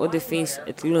liv och det finns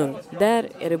ett lugn. Där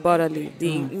är det bara liv.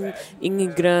 Det är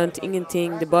inget grönt,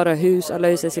 ingenting. Det är bara hus. Alla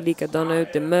hus ser likadana ut.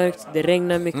 Det är mörkt, det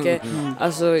regnar mycket.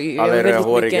 Alltså, jag var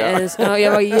väldigt mycket ensam.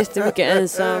 Jag var jättemycket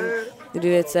ensam. Du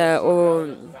vet så här, och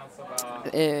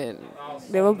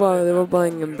det var bara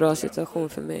ingen bra situation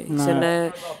för mig.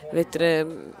 Sen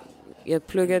jag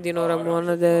pluggade i några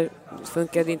månader,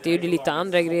 funkade inte, gjorde lite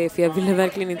andra grejer för jag ville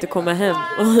verkligen inte komma hem.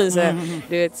 Och så,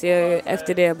 du vet, så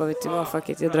efter det jag bara, vet du vad, fuck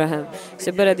it, jag drar hem.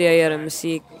 Så började jag göra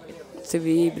musik, så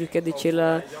vi brukade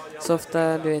chilla,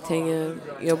 softa, du vet, hänga,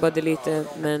 jobbade lite,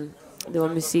 men det var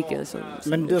musiken som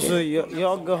men alltså,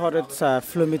 jag har ett så här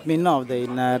flummigt minne av dig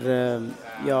när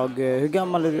hur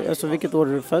gammal är du, alltså vilket år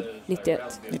är du född? 91,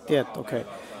 okej.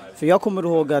 För jag kommer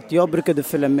ihåg att jag brukade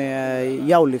följa med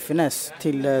Jauli Finess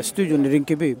till studion i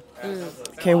Rinkeby.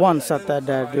 K1 satt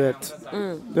där, du vet.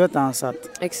 Du vet han satt.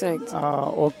 Exakt.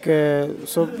 Och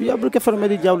så jag brukar följa med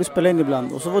dit, Jauli spela in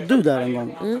ibland. Och så var du där en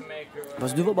gång.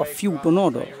 Fast du var bara 14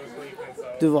 år då.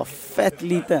 Du var fett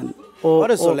liten. Var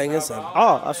det så länge sedan?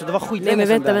 Ja, alltså det var skitlänge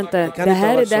sedan. Nej, men vänta. Det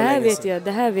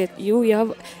här vet jag. Jag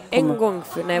har en gång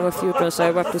när jag var 14 så har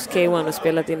jag varit hos K1 och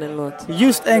spelat in en låt.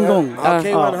 Just en gång.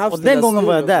 Och den gången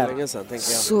var jag där.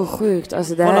 Så sjukt.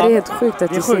 Alltså det här är helt sjukt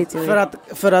att du säger till mig.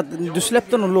 För att du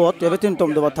släppte någon låt, jag vet inte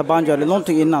om det var Tabanja eller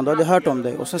någonting innan, du hade hört om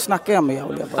det. Och sen snackade jag med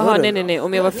Jauli. Jaha, nej.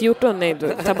 Om jag var 14, nej.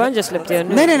 Tabanja släppte jag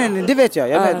nu. Nej, det vet jag.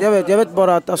 Jag vet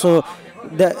bara att alltså,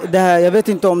 det här, jag vet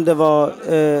inte om det var...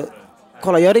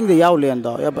 Kolla, jag ringde Jauli en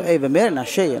dag. Jag bara, vem är den här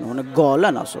tjejen? Hon är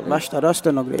galen alltså. Värsta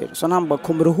rösten och grejer. Så han bara,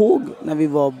 kommer du ihåg när vi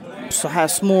var så här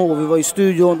små och vi var i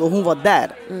studion och hon var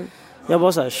där? Jag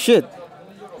bara så här, shit.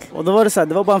 Och då var det så här,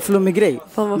 det var bara en flummig grej.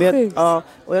 Fan vad sjukt.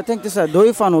 Och jag tänkte så här, du har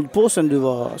ju fan hållit på sen du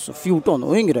var alltså, 14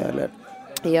 och yngre, eller?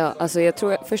 Ja, alltså jag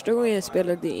tror första gången jag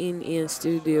spelade in i en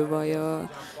studio var jag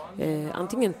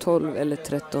antingen 12 eller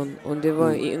 13 och det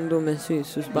var i ungdomens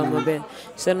hus hos Bamma B.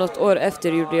 Sen något år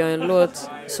efter gjorde jag en låt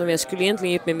som jag skulle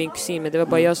egentligen gjort med min kusin, men det var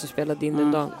bara jag som spelade in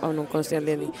den dagen av någon konstig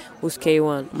anledning hos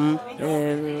K1.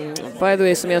 By the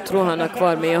way, som jag tror han har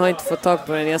kvar, men jag har inte fått tag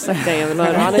på den. Jag har sagt att jag vill ha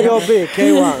den. Han är jobbig,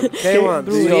 K1.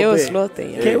 Bror, ge oss låten.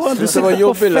 K1, du ser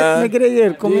på fett med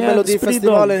grejer. Kom igen,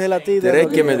 Melodifestivalen hela tiden. Det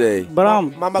räcker med dig.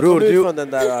 Bram. Mamma kom ut från den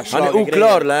där. Han är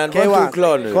oklar, Län. Han är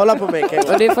oklar nu. Kolla på mig,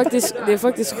 K1. Och det är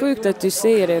faktiskt sjukt att du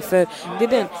säger det, för det är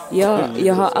den.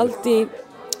 Jag har alltid,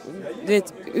 du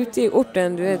vet, ute i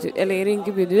orten, du vet, eller i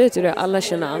Rinkeby, du vet hur det, alla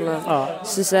känner alla.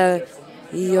 Så här,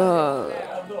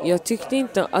 jag tyckte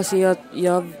inte, alltså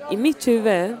jag i mitt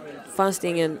huvud fanns det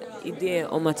ingen idé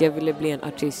om att jag ville bli en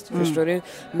artist, förstår du?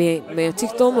 Men jag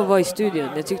tyckte om att vara i studion,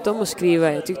 jag tyckte om att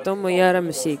skriva, jag tyckte om att göra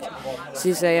musik.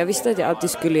 Så jag visste att jag alltid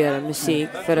skulle göra musik,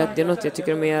 för att det är något jag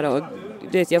tycker om att göra. Och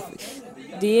du vet,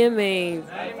 det ger mig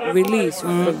release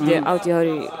för det är allt jag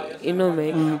har inom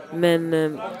mig. Men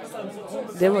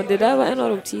det där var en av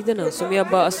de tiderna som jag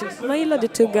bara, alltså, man gillade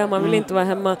tugga, man ville inte vara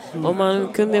hemma, och man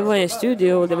kunde vara i en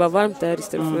studio och det var varmt där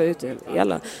istället för att vara ute.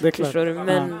 Jalla, förstår du?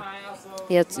 Men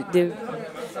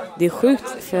det är sjukt,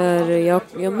 för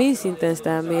jag minns inte ens det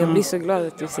här, men jag blir så glad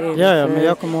att du säger det. Ja, men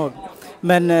jag kommer ihåg.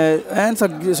 Men en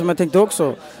sak som jag tänkte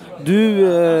också,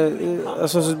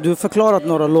 du förklarat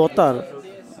några låtar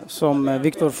som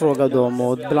Viktor frågade om,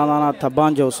 och bland annat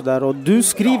Tabanja och sådär, och du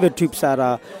skriver typ så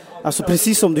här Alltså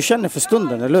precis som du känner för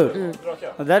stunden, eller hur?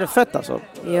 Det där är fett alltså.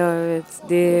 Jag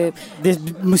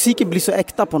vet, musiken blir så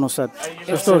äkta på något sätt.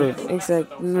 Förstår du? Exakt.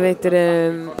 Men vet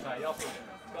du,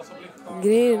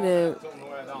 grejen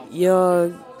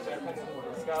är,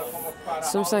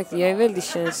 som sagt, jag är väldigt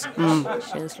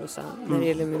känslosam när det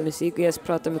gäller min musik. Och jag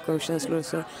pratar mycket om känslor.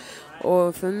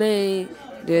 Och för mig,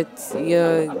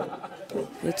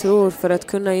 jag tror för att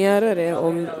kunna göra det,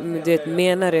 om det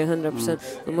menar det 100%,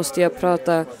 då måste jag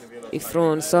prata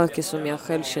ifrån saker som jag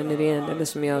själv känner igen eller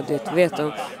som jag vet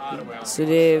om. Så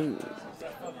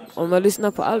om man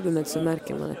lyssnar på albumet så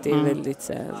märker man att det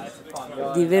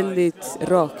är väldigt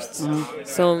rakt.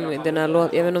 Som den här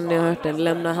låten, även om ni har hört den,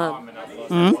 Lämna han.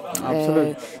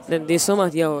 Absolut. Det är som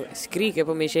att jag skriker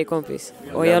på min tjejkompis.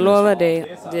 Och jag lovar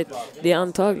dig, det är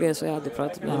antagligen så jag hade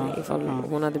pratat med henne ifall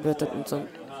hon hade berättat något sånt.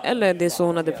 Eller det är så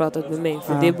hon hade pratat med mig.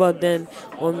 För det är bara den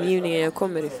omgivningen jag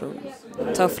kommer ifrån.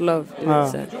 Tough love.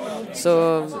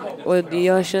 Så, och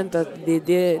jag har känt att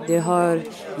det har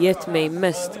gett mig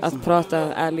mest att prata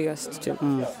ärligast. Typ.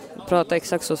 Prata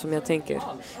exakt så som jag tänker.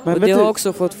 Men och det har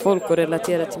också fått folk att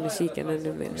relatera till musiken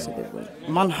ännu mer. Så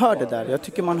man hör det där. Jag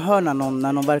tycker man hör när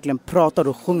någon verkligen pratar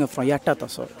och sjunger från hjärtat.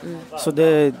 Alltså. Så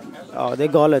det är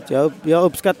galet. Jag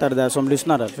uppskattar det där som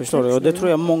lyssnare, förstår du? Och det tror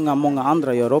jag många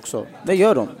andra gör också. Det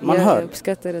gör de. Man hör. Jag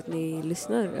uppskattar att ni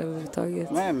lyssnar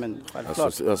överhuvudtaget. Nej, men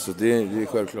självklart. Alltså det är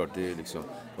självklart. Det är liksom...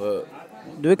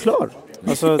 Du är klar.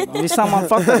 Alltså, vi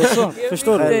sammanfattar det så.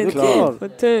 Förstår du? Du är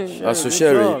klar. Alltså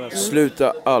Cherrie,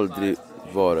 sluta aldrig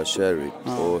vara Cherrie.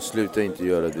 Och sluta inte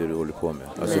göra det du håller på med.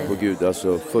 Alltså på Gud,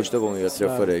 alltså första gången jag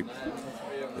träffade dig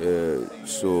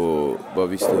så bara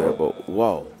visste jag bara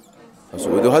wow. Alltså,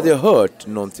 och då hade jag hört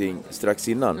någonting strax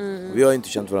innan. Vi har inte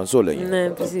känt varandra så länge. Nej,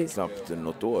 precis. Knappt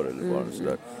något år eller bara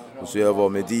sådär. Och så jag var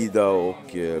med Dida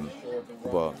och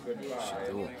bara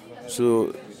så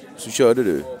körde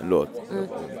du en låt.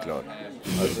 Klar.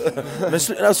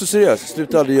 Alltså, men alltså seriöst,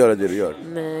 sluta aldrig göra det du gör.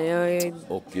 Nej,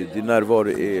 och din närvaro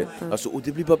är alltså, och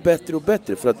det blir bara bättre och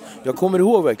bättre. För att jag kommer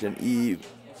ihåg verkligen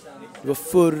det var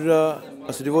förra,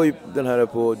 alltså det var ju den här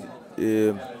på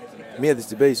Medis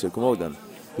till Baser, kommer ihåg den?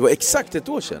 Det var exakt ett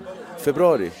år sedan,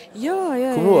 februari. Ja.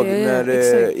 Kommer ihåg när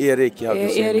Erik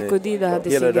hade Erik och Dida hade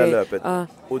hela sin det där löpet.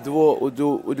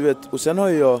 Och du vet, och sen har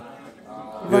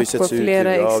vi har ju sett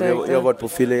flera, jag har varit på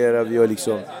filera, vi har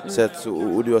liksom sett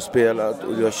och du har spelat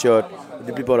och du har kört.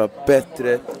 Det blir bara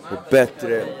bättre och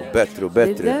bättre och bättre och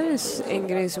bättre. Det där är en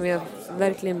grej som jag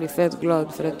verkligen blir fett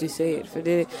glad för att du säger. För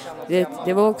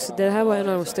det här var en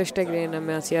av de största grejerna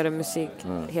med att göra musik.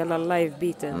 Hela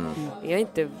live-biten. Jag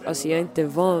är inte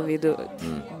van vid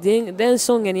den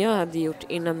sången jag hade gjort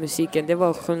innan musiken, det var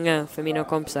att sjunga för mina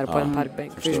kompisar på en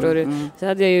parkbänk. Förstår du? Så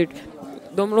hade jag gjort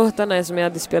de låtarna som jag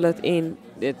hade spelat in,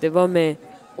 det var med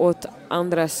åt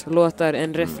andras låtar,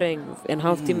 en refräng, en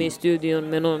halvtimme i studion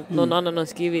med någon annan har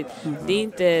skrivit. Det är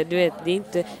inte, du vet, det är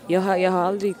inte, jag har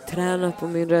aldrig tränat på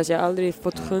min röst, jag har aldrig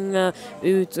fått sjunga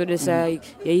ut och det så här,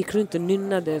 jag gick runt och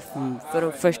nynnade för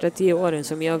de första 10 åren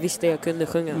som jag visste jag kunde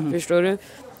sjunga. Förstår du?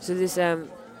 Så det är så här,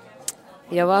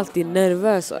 jag var alltid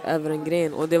nervös över en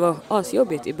grej och det var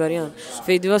asjobbigt i början.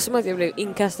 För det var som att jag blev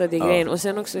inkastad i grejen. Och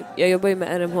sen också, jag jobbar ju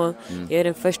med RMH.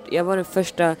 Jag var den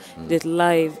första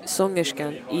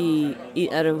live-sångerskan i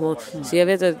RMH. Så jag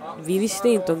vet att vi visste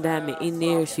inte om det här med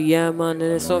in-ears, hur gör man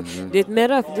eller så. Det är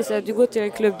mera, det är så att du går till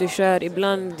en klubb, du kör,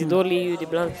 ibland det är dålig ljud,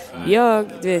 ibland.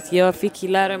 Jag fick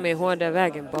lära mig hårda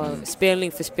vägen. Bara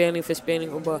spelning för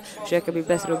spelning och bara försöka bli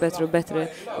bättre och bättre och bättre.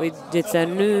 Och det är så här,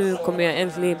 nu kommer jag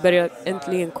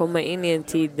äntligen komma in i en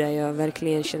tid där jag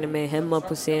verkligen känner mig hemma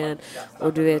på scen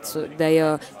och du vet, så där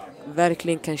jag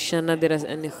verkligen kan känna deras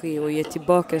energi och ge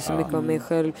tillbaka så mycket av mig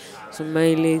själv som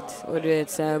möjligt och du vet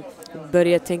så här,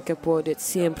 börja tänka på det,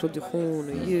 scenproduktion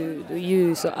och ljud och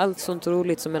ljus och allt sånt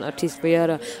roligt som en artist får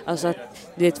göra, alltså att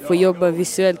det får jobba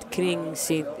visuellt kring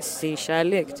sin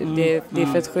kärlek typ. Det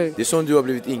är fett sjukt. Det är som du har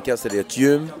blivit inkastad i ett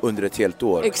gym under ett helt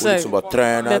år. Exakt. Och liksom bara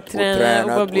tränat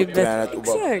och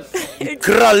bara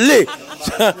krallig!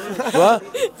 Va?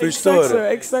 Förstår du?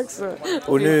 Exakt så.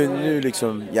 Och nu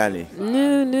liksom, Janni.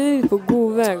 Nu är vi på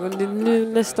god väg och nu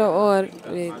nästa år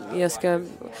jag ska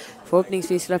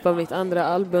förhoppningsvis släppa mitt andra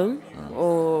album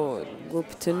och gå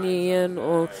på turnén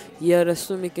och göra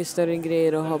så mycket större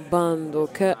grejer och ha band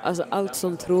och alltså allt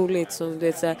sånt roligt som du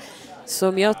vet så här,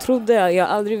 som jag trodde jag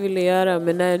aldrig ville göra,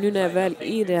 men nu när jag väl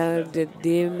i det här,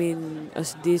 det är min,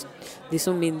 alltså det är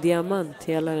som min diamant,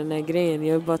 hela den här grejen.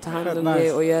 Jag vill bara ta hand om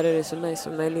det och göra det så nice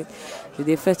som möjligt.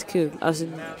 Det är fett kul. Alltså,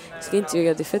 jag ska inte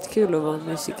ljuga, det är fett kul att vara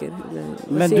musiker.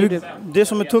 Men du, det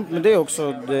som är tungt med det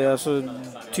också, alltså,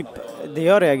 typ, det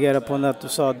jag reagerar på när du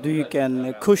sa att du gick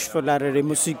en kurs för att lära dig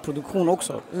musikproduktion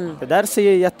också. Det där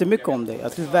säger jättemycket om dig.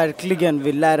 Att du verkligen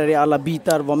vill lära dig alla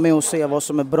bitar, vara med och säga vad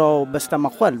som är bra och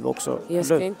bestämma själv också. Jag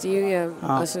ska inte ljuga.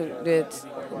 Alltså,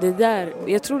 det där,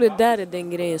 jag tror det där är den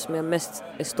grejen som jag mest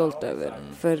är stolt över.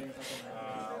 För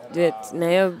du vet, när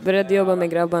jag började jobba med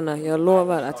grabbarna, jag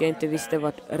lovar att jag inte visste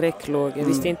vart räck låg. Jag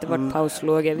visste inte vart paus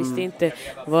låg. Jag visste inte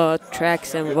vad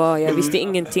tracksen var. Jag visste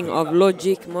ingenting av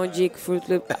Logic, Magic, Fruit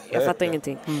Loop. Jag fattar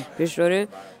ingenting. Förstår du?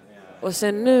 Och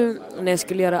sen nu när jag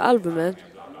skulle göra albumet,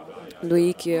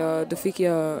 då fick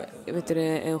jag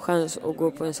en chans att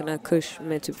gå på en sån här kurs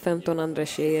med typ 15 andra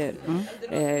tjejer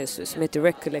som heter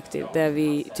Rec Collective, där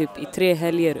vi typ i 3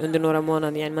 helger under några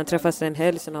månader igen, man träffas en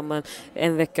helg, sen har man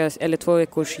en veckas eller 2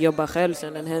 veckors jobba själv,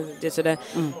 sen en helg, det är sådär.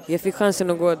 Jag fick chansen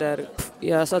att gå där.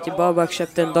 Jag sa till Babak,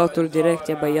 köpte en dator direkt,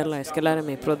 jag bara jalla, jag ska lära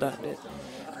mig prodda.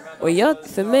 Och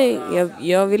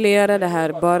jag ville göra det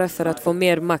här bara för att få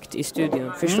mer makt i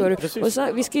studion. Förstår du? Precis. Och så,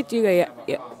 vi ska inte ljuga, jag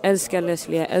älskar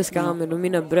Leslie, jag älskar Ahmed och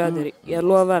mina bröder. Jag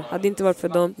lovar, hade inte varit för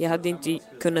dem, jag hade inte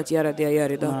kunnat göra det jag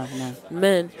gör idag.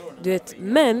 Men, du vet,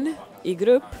 män i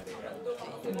grupp,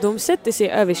 de sätter sig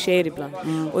över tjejer ibland.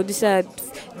 Och det är så här,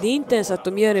 det är inte ens att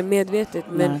de gör det medvetet,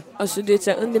 men alltså det är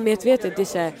så här, undermedvetet, det är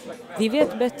så här, vi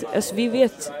vet bättre, alltså vi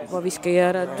vet vad vi ska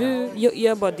göra. Du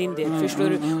gör bara din del, förstår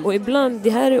du? Och ibland, det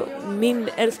här är min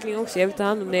älskling också, jag vill ta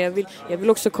hand om det, jag vill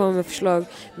också komma med förslag,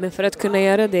 men för att kunna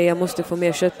göra det, jag måste få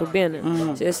mer kött på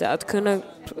benen. Så det är så här, att kunna,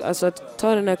 alltså att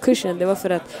ta den här kursen, det var för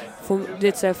att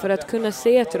för att kunna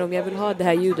säga till dem, jag vill ha det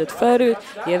här ljudet. Förut,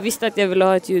 jag visste att jag ville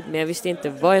ha ett ljud, men jag visste inte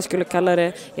vad jag skulle kalla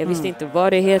det. Jag visste inte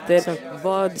vad det heter,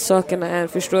 vad sakerna är,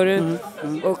 förstår du?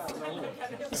 Och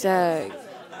så här,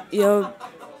 jag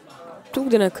tog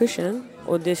den här kursen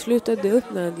och det slutade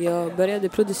upp med att jag började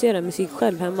producera musik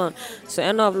själv hemma. Så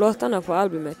en av låtarna på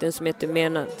albumet, den som heter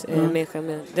Menat,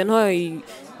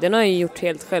 den har jag gjort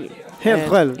helt själv.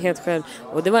 Helt själv.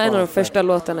 Och det var en av de första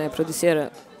låtarna jag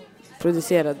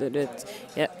producerade, det.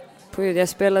 Jag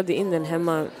spelade in den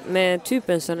hemma med typ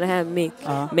en sån här mic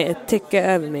med ett täcke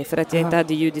över mig för att jag inte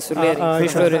hade ljudisolering,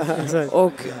 förstår du?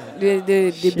 Och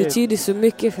det betyder så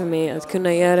mycket för mig att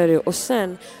kunna göra det, och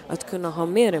sen att kunna ha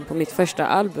med den på mitt första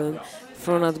album,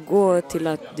 från att gå till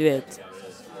att, du vet,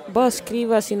 bara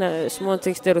skriva sina små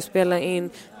texter och spela in,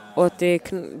 och att det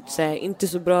är inte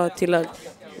så bra, till att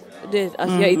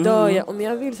om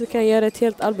jag vill så kan jag göra ett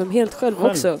helt album helt själv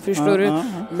också, förstår du?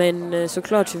 Men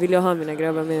såklart så vill jag ha mina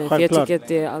grabbar med mig, för jag tycker att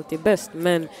det är alltid bäst.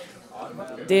 Men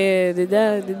det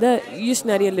där, just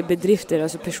när det gäller bedrifter,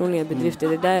 alltså personliga bedrifter,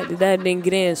 det där är den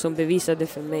grejen som bevisade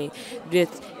för mig. Du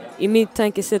vet, i mitt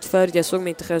tankesätt förut, jag såg mig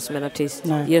inte själv som en artist.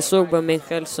 Jag såg bara mig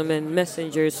själv som en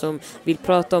messenger som vill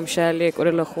prata om kärlek och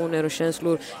relationer och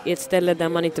känslor i ett ställe där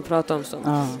man inte pratar om sånt.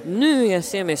 Nu jag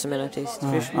ser mig som en artist.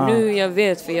 Nu jag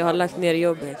vet, för jag har lagt ner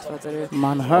jobbet. Fattar du?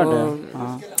 Man hör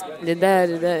det.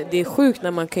 Det är sjukt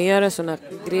när man kan göra såna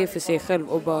grejer för sig själv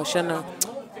och bara känna,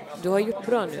 du har gjort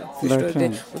bra nu. Förstår du?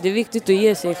 Och det är viktigt att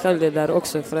ge sig själv det där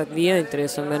också, för att vi gör inte det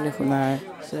som människor.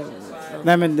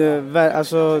 Nej, men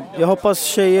alltså, jag hoppas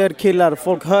tjejer, killar,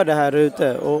 folk hör det här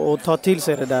ute och tar till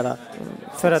sig det där.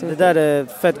 För att det där är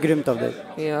fett grymt av dig.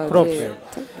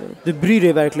 Du bryr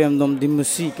dig verkligen om din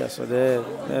musik. Alltså.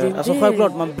 Alltså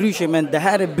självklart man bryr sig, men det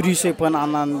här är bryr sig på en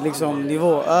annan liksom,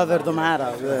 nivå över de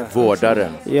här.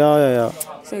 Vårdaren. Ja.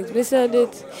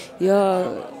 Exakt.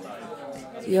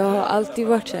 Jag har alltid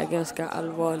varit så här ganska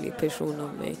allvarlig person av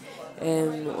mig.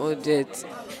 Och det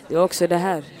är också det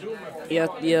här.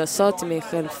 Jag sa till mig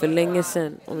själv för länge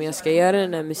sedan, om jag ska göra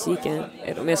den här musiken,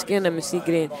 eller om jag ska göra den här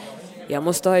musikgrejen, jag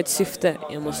måste ha ett syfte,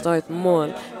 jag måste ha ett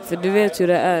mål. För du vet hur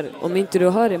det är, om inte du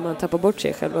har det, man tappar bort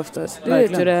sig själv oftast. Du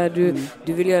vet hur det är,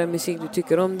 du vill göra musik, du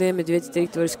tycker om det, men du vet inte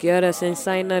riktigt vad du ska göra. Sen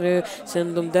signar du,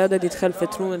 sen de dödar ditt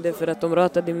självförtroende för att de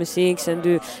ratar din musik. Sen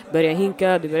du börjar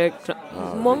hinka,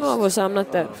 många av oss har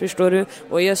hamnat där, förstår du?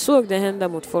 Och jag såg det hända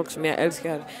mot folk som jag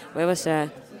älskar. Och jag var så här,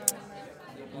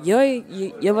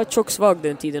 jag var tjocksvag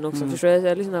den tiden också. Förstår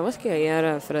jag? Vad ska jag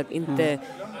göra för att inte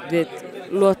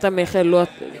låta mig själv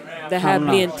det här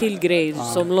blir en till grej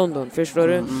som London, förstår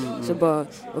du? Så bara,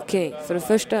 okej, för det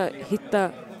första,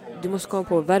 du måste komma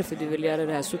på varför du vill göra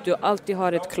det här, så att du alltid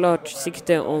har ett klart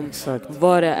sikte om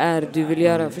vad det är du vill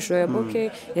göra. Förstår jag?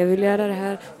 Okej, jag vill göra det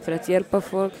här för att hjälpa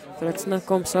folk, för att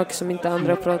snacka om saker som inte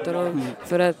andra pratar om,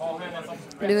 för att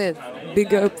du vet,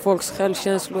 bygga upp folks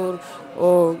självkänslor.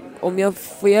 Och om jag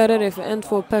får göra det för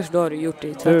 1-2 pers, då har du gjort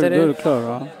det. Då är du klar,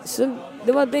 ja. Så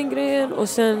det var den grejen. Och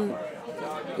sen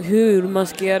hur man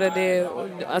ska göra det,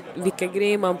 vilka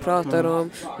grejer man pratar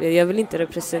om. Jag vill inte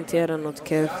representera något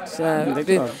keft.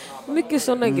 Mycket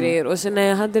sådana grejer. Och sen när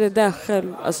jag hade det där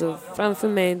själv, alltså framför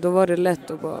mig, då var det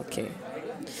lätt att bara okej.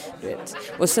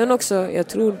 Och sen också, jag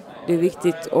tror det är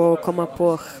viktigt att komma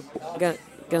på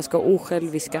ganska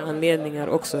osjälviska anledningar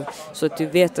också, så att du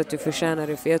vet att du förtjänar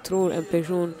det. För jag tror en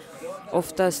person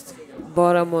oftast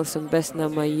bara mår som bäst när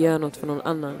man gör något för någon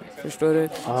annan. Förstår du?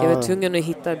 Jag var tvungen att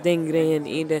hitta den grejen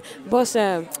i det. Bara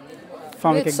såhär,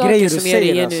 fan vilka grejer du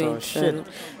säger alltså. Shit.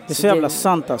 Det är så jävla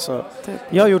sant alltså. Tack.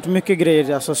 Jag har gjort mycket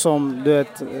grejer alltså, som du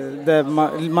vet, där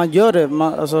man gör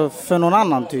det alltså, för någon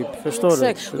annan typ. Förstår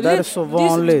du? Det är så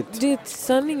vanligt.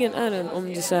 Sanningen är den,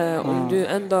 om du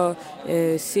ändå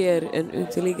ser en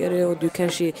uteliggare och du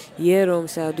kanske ger dem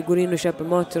så här, du går in och köper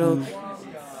mat till dem.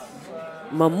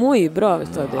 Man mår ju bra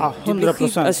utav det.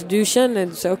 100%. Alltså, du känner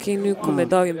så okej, nu kommer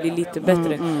dagen bli lite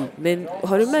bättre. Men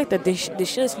har du märkt att det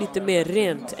känns lite mer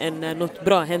rent än när något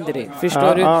bra händer dig?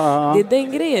 Förstår du? Det är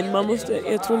den grejen.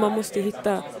 Jag tror man måste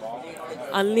hitta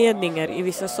anledningar i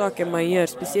vissa saker man gör.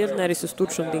 Speciellt när det är så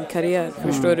stort som din karriär.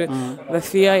 Förstår du?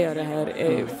 Varför jag gör det här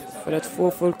är för att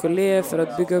få folk att le, för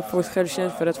att bygga upp folks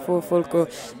självkänsla, för att få folk att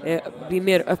bli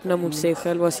mer öppna mot sig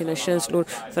själva och sina känslor,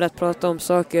 för att prata om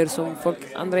saker som folk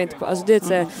andra inte på. Alltså det är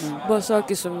så här, bara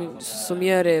saker som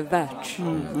gör det värt.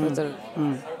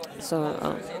 Så ja.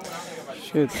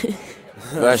 Shit.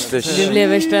 Det blev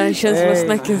värsta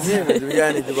känslosnacket. Du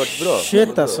har inte varit bra.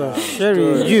 Shit alltså.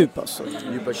 Cherry djup alltså.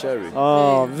 Djupa Cherry.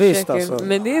 Ja, visst alltså.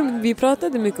 Men vi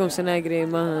pratade mycket om såna här grejer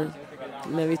med han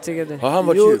när vi tyckte. Har han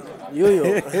varit djup? Jo.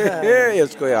 Jag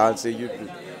skojar, han ser djup ut.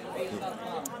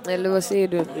 Eller vad säger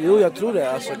du? Jo, jag tror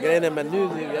det. Alltså, grejen är, men nu,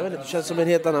 jag vet inte, du känns som en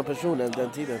helt annan person än den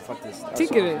tiden faktiskt. Alltså,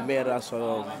 tycker du? Mer,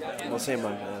 alltså, vad säger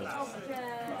man?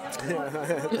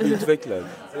 Utvecklad.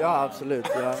 Ja, absolut.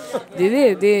 Ja.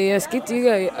 Det är jag ska inte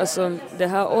ljuga, alltså det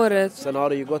här året. Sen har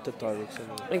det ju gått ett tag liksom.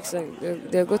 Exakt,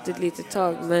 det har gått ett litet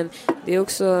tag, men det är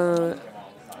också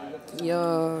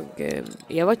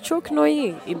jag var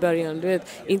tjocknojig i början, du vet.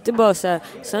 Inte bara så här,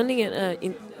 sanningen är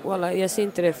jag ser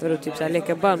inte det för att typ så här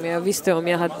leka ball, men jag visste om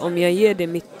jag ger det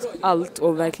mitt allt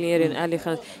och verkligen ger det en ärlig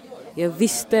chans. Jag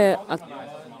visste att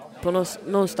på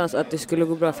någonstans att det skulle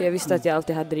gå bra, för jag visste att jag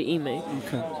alltid hade det i mig.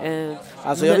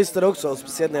 Alltså jag visste det också,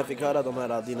 speciellt när jag fick höra de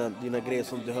här dina grejer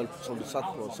som du satt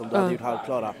på, som du hade gjort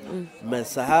halvklara. Men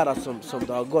så här som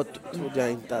det har gått, trodde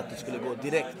jag inte att det skulle gå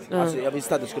direkt. Alltså jag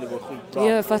visste att det skulle gå skitbra.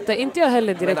 Jag fattar, inte jag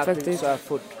heller direkt faktiskt. Så här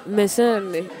fort. Men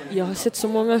sen, jag har sett så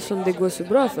många som det går så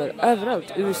bra för, överallt.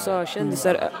 USA,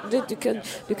 kändisar,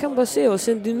 du kan bara se, och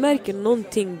sen du märker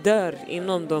någonting dör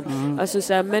inom dem. Alltså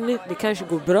så här, men det kanske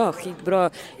går bra, skitbra.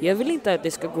 Jag vill inte att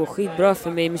det ska gå skitbra för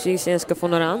mig. Musiken ska få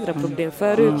några andra problem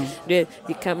förut.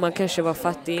 Man kanske var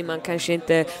fattig, man kanske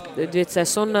inte, du vet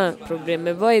sådana problem.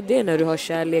 Men vad är det när du har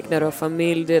kärlek, när du har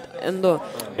familj, du vet, ändå.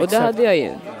 Och det hade jag ju.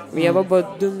 Men jag var bara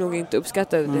dum nog inte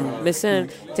uppskattade det. Men sen,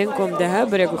 tänk om det här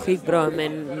börjar gå skitbra,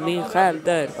 men min själ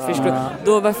dör. Förstår?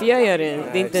 Då varför jag gör det?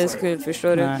 Det är inte ens kul,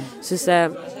 förstår du? Så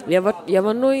här, jag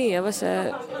var nöjd, jag var så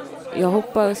här, jag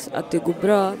hoppas att det går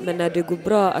bra, men när det går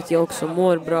bra att jag också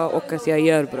mår bra och att jag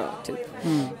gör bra typ.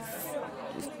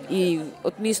 I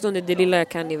åtminstone det lilla jag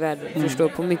kan i världen, förstår,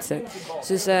 på mitt sätt.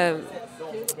 Så här,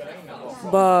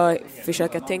 bara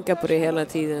försöka tänka på det hela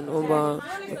tiden och bara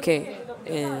okej,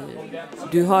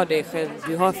 du har dig själv,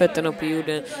 du har fötterna på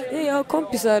jorden. Jag har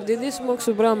kompisar, det är det som är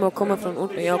också bra med att komma från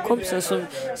orten. Jag har kompisar som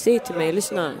säger till mig,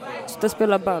 lyssna, sitta och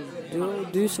spela ball.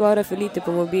 Du svarar för lite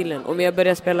på mobilen. Om jag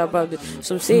börjar spela ball,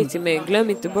 som säger till mig, glöm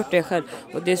inte bort dig själv.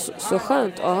 Och det är så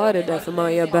skönt att ha det där, för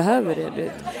jag behöver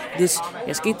det.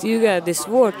 Jag ska inte ljuga, det är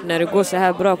svårt när det går så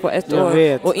här bra på ett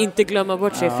år och inte glömma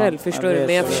bort sig själv, förstår du?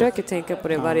 Men jag försöker tänka på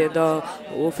det varje dag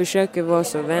och försöker vara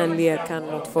så vänlig jag kan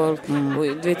mot folk. Och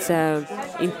du vet så här,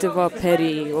 inte vara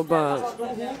perrig och bara...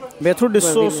 Men jag tror det är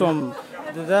så som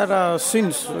det där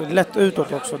syns lätt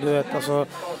utåt också, du vet, alltså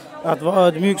att vara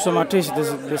ödmjuk som artist,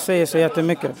 det säger sig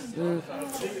jättemycket.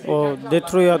 Och det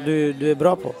tror jag du är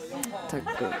bra på. Tack,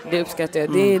 det uppskattar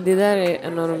jag. Det där är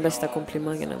en av de bästa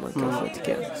komplimangerna man kan få,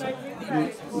 tycker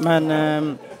jag.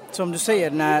 Men som du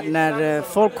säger, när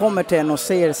folk kommer till en och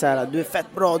säger så här, du är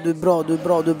fett bra, du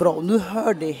är bra, och du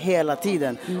hör det hela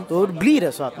tiden, då blir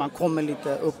det så att man kommer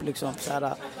lite upp liksom så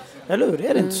här. Eller hur?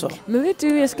 Är det inte så? Men vet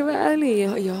du, jag ska vara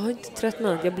ärlig, jag har inte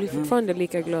tröttnat. Jag blir fortfarande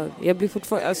lika glad. Jag blir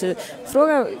fortfarande, alltså,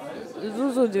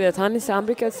 så, du vet, han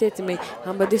brukar säga till mig,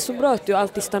 han bara, det är så bra att du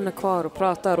alltid stannar kvar och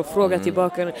pratar och frågar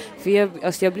tillbaka.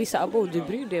 För jag blir så abo, du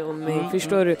bryr dig om mig,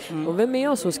 förstår du? Och vem är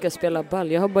jag som ska spela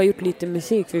ball? Jag har bara gjort lite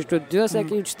musik, förstår du? Du har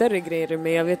säkert gjort större grejer,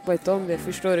 men jag vet bara inte om det,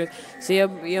 förstår du? Så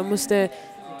jag måste...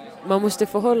 Man måste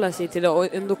förhålla sig till det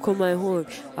och ändå komma ihåg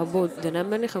att den här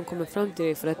människan kommer fram till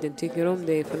dig för att den tycker om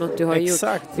dig, för något du har gjort.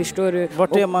 Förstår du? Och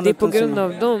det är på grund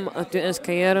av dem att du ens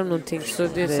kan göra någonting. Så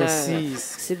det är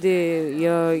så det,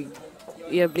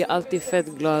 jag blir alltid fett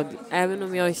glad. Även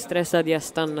om jag är stressad, jag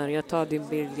stannar. Jag tar din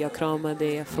bild, jag kramar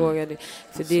dig, jag frågar dig.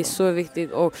 För det är så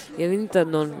viktigt. Och jag vill inte att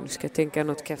någon ska tänka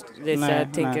något kräft. Det är så här,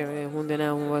 tänker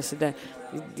hon var sådär.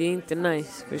 Det är inte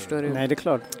nice, förstår du? Nej, det är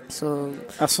klart. Så...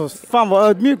 Alltså, fan vad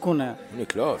ödmjuk hon är. Hon är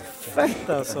klar. Fett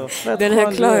alltså. Fett den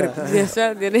är klar. Jag sa,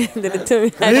 den är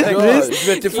tung. Ja,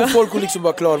 du vet, det får folk att liksom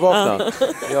bara klarvakna.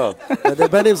 Ja. Det är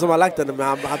Benim som har lagt den, men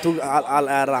han tog all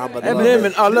ära. Han bara, nej,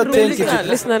 men alla tänker...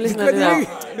 Lyssna.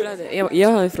 Jag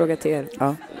har en fråga till er.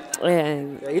 Ja.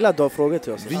 Jag gillar att du har frågor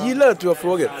till oss. Vi gillar att du har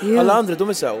frågor. Ja. Alla andra, de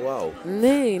är så här, wow.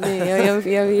 Nej,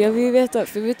 jag vill veta.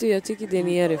 För vet du, jag tycker det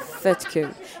ni gör är fett kul.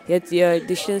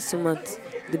 Det känns som att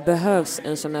det behövs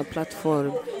en sån här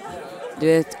plattform. Du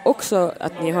vet, också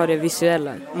att ni har det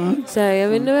visuella. Så här, jag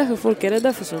vet inte varför folk är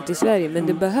rädda för sånt i Sverige. Men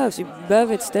det behövs. Vi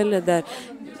behöver ett ställe där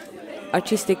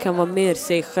artister kan vara mer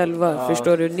sig själva,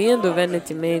 förstår du? Ni är ändå vänner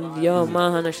till mig. Jag och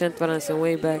man, han har känt varandra sedan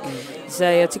way back. Så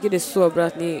jag tycker det är så bra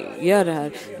att ni gör det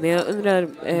här. Men jag undrar,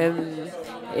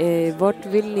 vart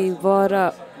vill ni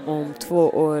vara om 2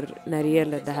 år när det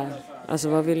gäller det här? Alltså,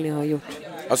 vad vill ni ha gjort?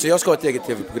 Alltså, jag ska ha ett eget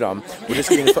tv-program. Och det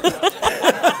ska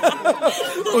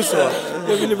och så,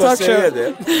 jag ville bara säga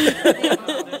det.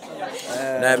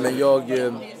 Nej, men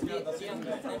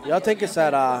jag tänker så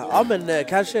här, ja men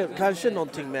kanske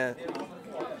någonting med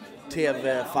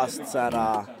tv fast så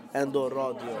här ändå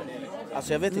radio.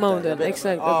 Alltså jag vet inte. Modern,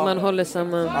 exakt, att man håller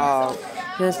samman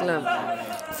känslan.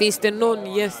 Finns det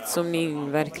någon gäst som ni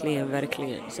verkligen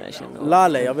så här känner?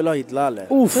 Lale, jag vill ha hit Lale.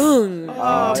 Tung.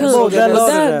 Och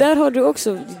där har du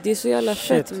också, det är så jävla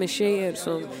fett med tjejer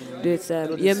som du vet så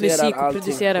här, gör musik och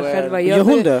producerar själva. Gör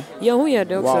hon det? Ja, hon gör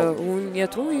det också. Wow.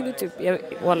 Jag tror hon gjorde typ,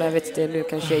 jag vet inte nu,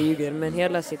 kanske jag ljuger, men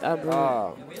hela sitt album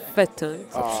fett tungt.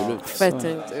 Absolut. Fett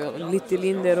tungt. Lite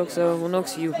Linder också, hon har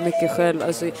också gjort mycket själv.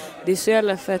 Alltså, det är så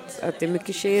jävla fett att det är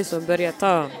mycket tjejer som börjar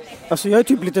ta. Alltså jag är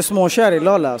typ lite småkär i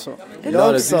Lala alltså.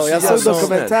 Jag såg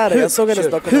dokumentärer, jag såg hennes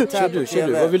dokumentär. Kör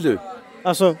du, vad vill du?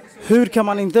 Alltså, hur kan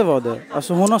man inte vara det?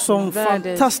 Alltså hon har sån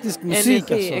fantastisk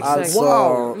musik energi, alltså.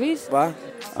 Wow. Visst? Va?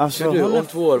 Alltså, du, om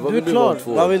 2 år, vad vill du om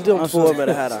 2 år? Vad vill du om 2 år med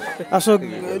det här? Alltså,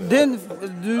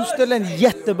 du ställer en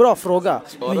jättebra fråga,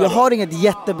 men jag har inget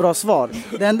jättebra svar.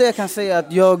 Det enda jag kan säga är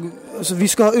att vi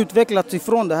ska ha utvecklats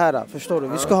ifrån det här, förstår du?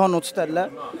 Vi ska ha något ställe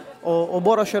och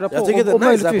bara köra på. Jag tycker det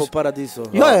är nice på Paradiso.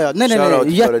 Ja, nej,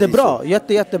 jättebra,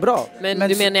 jättebra. Men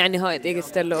du menar att ni har ett eget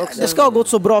ställe också? Det ska ha gått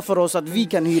så bra för oss att vi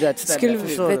kan hyra ett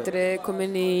ställe. Kommer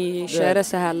ni köra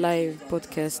så här live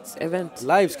podcast-event?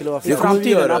 Live skulle vara det kommer vi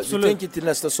göra. Du tänker till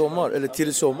nästa sommar, eller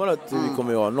till sommar att vi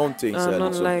kommer ha någonting så här,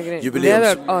 liksom.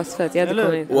 Jubileums.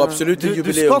 Och absolut en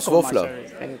jubileumsvåffla.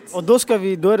 Och då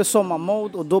är det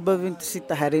sommarmode och då behöver vi inte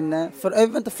sitta här inne.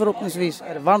 Förhoppningsvis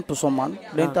är det varmt på sommaren.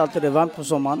 Det är inte alltid det är varmt på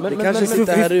sommaren. Vi kanske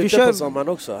sitter här ute på sommaren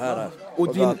också. Här.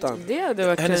 Och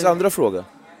hennes andra fråga.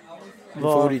 Din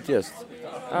favoritgäst.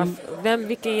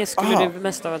 Vilken gäst skulle du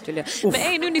mest av allt vilja?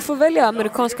 Men nu ni får välja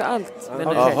amerikanska allt.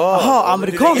 Aha,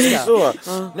 amerikanska.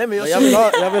 Nej, men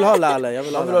jag vill ha Lale. Jag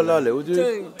vill ha Lale. Och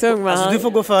du? Tung, alltså, du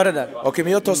får gå före där. Okej,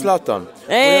 men jag tar Zlatan.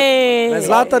 Men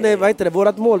Zlatan är, vad heter det?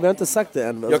 Vårat mål, vi har inte sagt det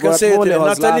än. Jag kan säga till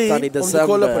Nathalie, om du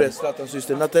kollar på det, Zlatans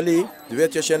syster Nathalie, du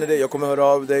vet jag känner dig, jag kommer höra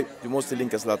av dig. Du måste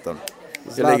linka Zlatan.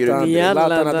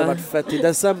 Zlatan hade varit fett i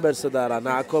december sådär,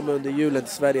 när han kommer under julen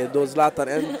till Sverige. Då Zlatan,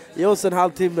 ge oss en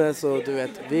halvtimme så du vet,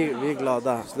 vi är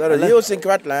glada. Ge oss en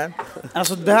kvartland.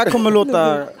 Alltså det här kommer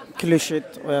låta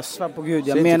klyschigt och jag svär på Gud,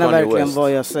 jag menar verkligen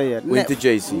vad jag säger. Och inte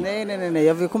Jay-Z. Nej,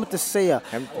 jag kommer inte säga.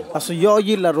 Alltså jag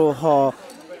gillar att ha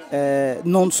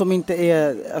någon som inte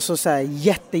är alltså så här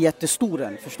jättestor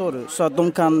än, förstår du?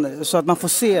 Så att man får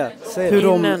se hur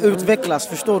de utvecklas,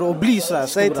 förstår du? Och bli så här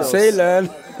stora. Säg lön.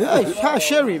 Här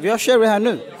Cherrie, vi har Cherrie här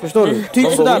nu, förstår du?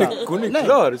 Typ sådär. Hon är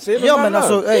klar. Ja, men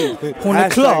alltså, hon är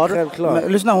klar.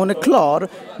 Men, lyssna, hon är klar,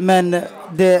 men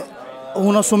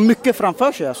hon har så mycket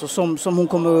framför sig alltså, som hon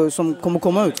kommer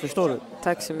komma ut, förstår du?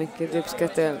 Tack så mycket, du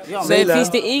uppskattar jag. Så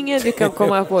finns det ingen du kan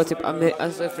komma på typ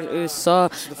alltså från USA,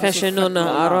 kanske någon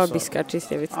arabisk artist,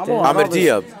 jag vet inte. Amir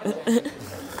Diab.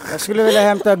 Jag skulle vilja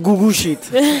hämta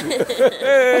Gugu-shit.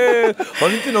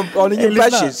 Har ni ingen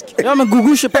persisk? Ja, men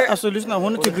Gugu-shit, alltså lyssna,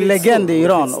 hon är typ legend i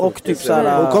Iran. Och typ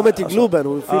såhär... Hon kommer till Globen,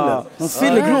 hon fyller. Hon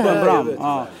fyller Globen, bram.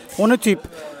 Ja. Hon är typ,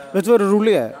 vet du vad det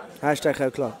roliga är? Hashtag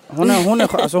självklart. Hon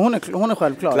är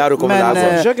självklar. Claro, men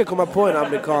jag försöker komma på en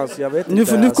amerikansk, jag vet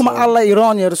inte. Nu kommer alla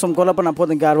iranier som kollar på den här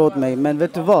podden garva åt mig. Men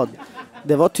vet du vad?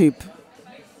 Det var typ...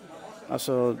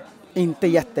 Alltså, inte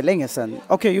jättelänge sedan.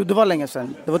 Okej, det var länge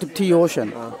sedan. Det var typ 10 år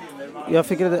sedan. Jag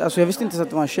visste inte så att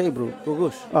det var en tjej, bro.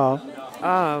 Gugush? Ja.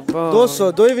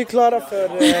 Då är vi klara för...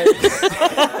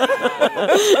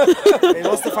 Vi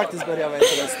måste faktiskt börja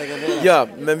stänga ner. Ja,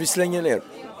 men vi slänger ner.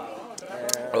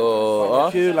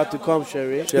 Kul att du kom,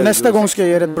 Cherrie. Nästa gång ska jag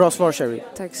ge ett bra svar, Cherrie.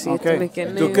 Tack så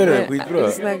jättemycket. Duckar du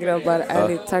skitbra. Snälla grabbar,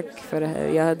 ärligt tack för det här.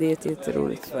 Jag hade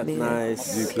jätteroligt.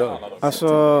 Nice. Du är klar.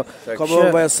 Alltså, kom ihåg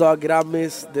vad jag sa,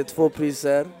 Grammis, det är 2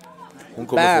 priser. Hon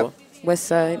kommer få.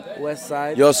 Westside.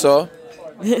 Jag sa.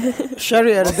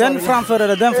 Cherrie, är det den framför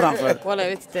eller den framför? Kolla, jag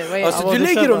vet inte. Alltså du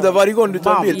lägger dem där varje gång du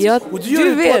tar bild. Och du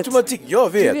gör det på automatik. Jag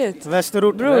vet.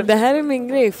 Västerort. Bro, det här är min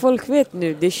grej. Folk vet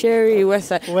nu. Det är Cherrie,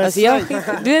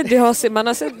 Westside. Alltså man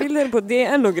har sett bilder på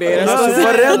DN och grejer. Alltså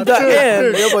varenda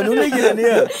en. Jag bara, nu lägger den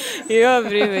igen. Jag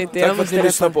bryr mig inte. Tack för att ni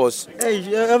lyssnar på oss.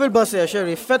 Jag vill bara säga,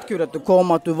 Cherrie, fett kul att du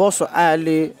kom, att du var så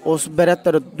ärlig och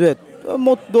berättade att du har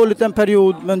mått dåligt en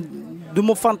period, men du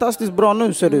mår fantastiskt bra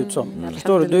nu, ser det ut som.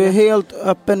 Förstår du? Du är helt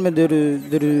öppen med det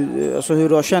du, alltså hur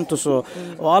du har känt och så.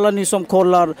 Och alla ni som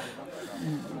kollar,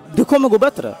 det kommer gå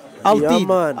bättre.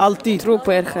 Alltid, alltid. Tro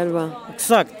på er själva.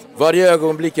 Exakt. Varje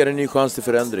ögonblick är en ny chans till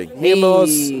förändring. Ni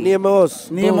är med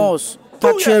oss.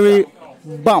 Tack, Cherrie.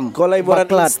 Bam. Kolla i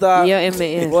våran Insta, jag är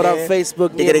med er. Våran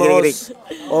Facebook, ni är med oss.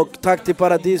 Och tack till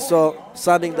Paradiso,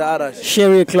 Sanning the Arash.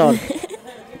 Cherrie är klar.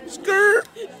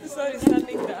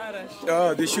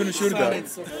 Ja, det är Shurda.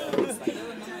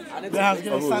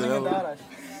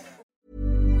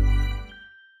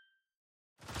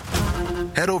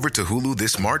 Head over to Hulu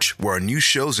this March, where our new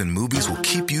shows and movies will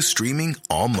keep you streaming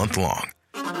all month long.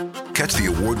 Catch the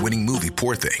award-winning movie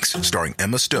Poor Things, starring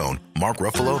Emma Stone, Mark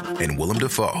Ruffalo, and Willem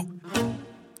Dafoe.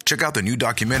 Check out the new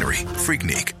documentary,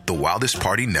 Freaknik, The Wildest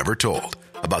Party Never Told,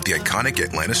 about the iconic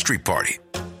Atlanta Street Party.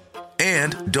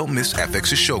 And don't miss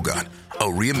FX's Shogun, a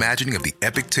reimagining of the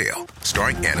epic tale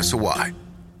starring Anna Sawai.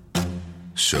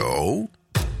 So,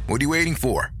 what are you waiting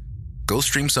for? Go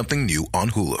stream something new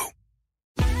on Hulu.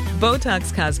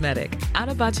 Botox Cosmetic, out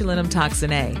of botulinum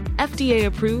toxin A, FDA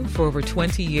approved for over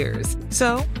 20 years.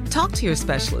 So, talk to your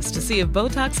specialist to see if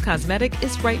Botox Cosmetic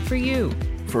is right for you.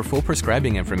 For full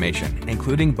prescribing information,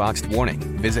 including boxed warning,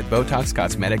 visit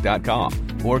BotoxCosmetic.com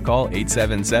or call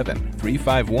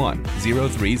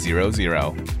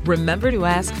 877-351-0300. Remember to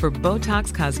ask for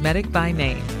Botox Cosmetic by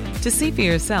name. To see for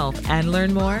yourself and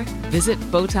learn more, visit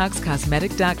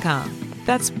BotoxCosmetic.com.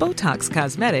 That's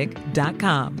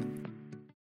BotoxCosmetic.com.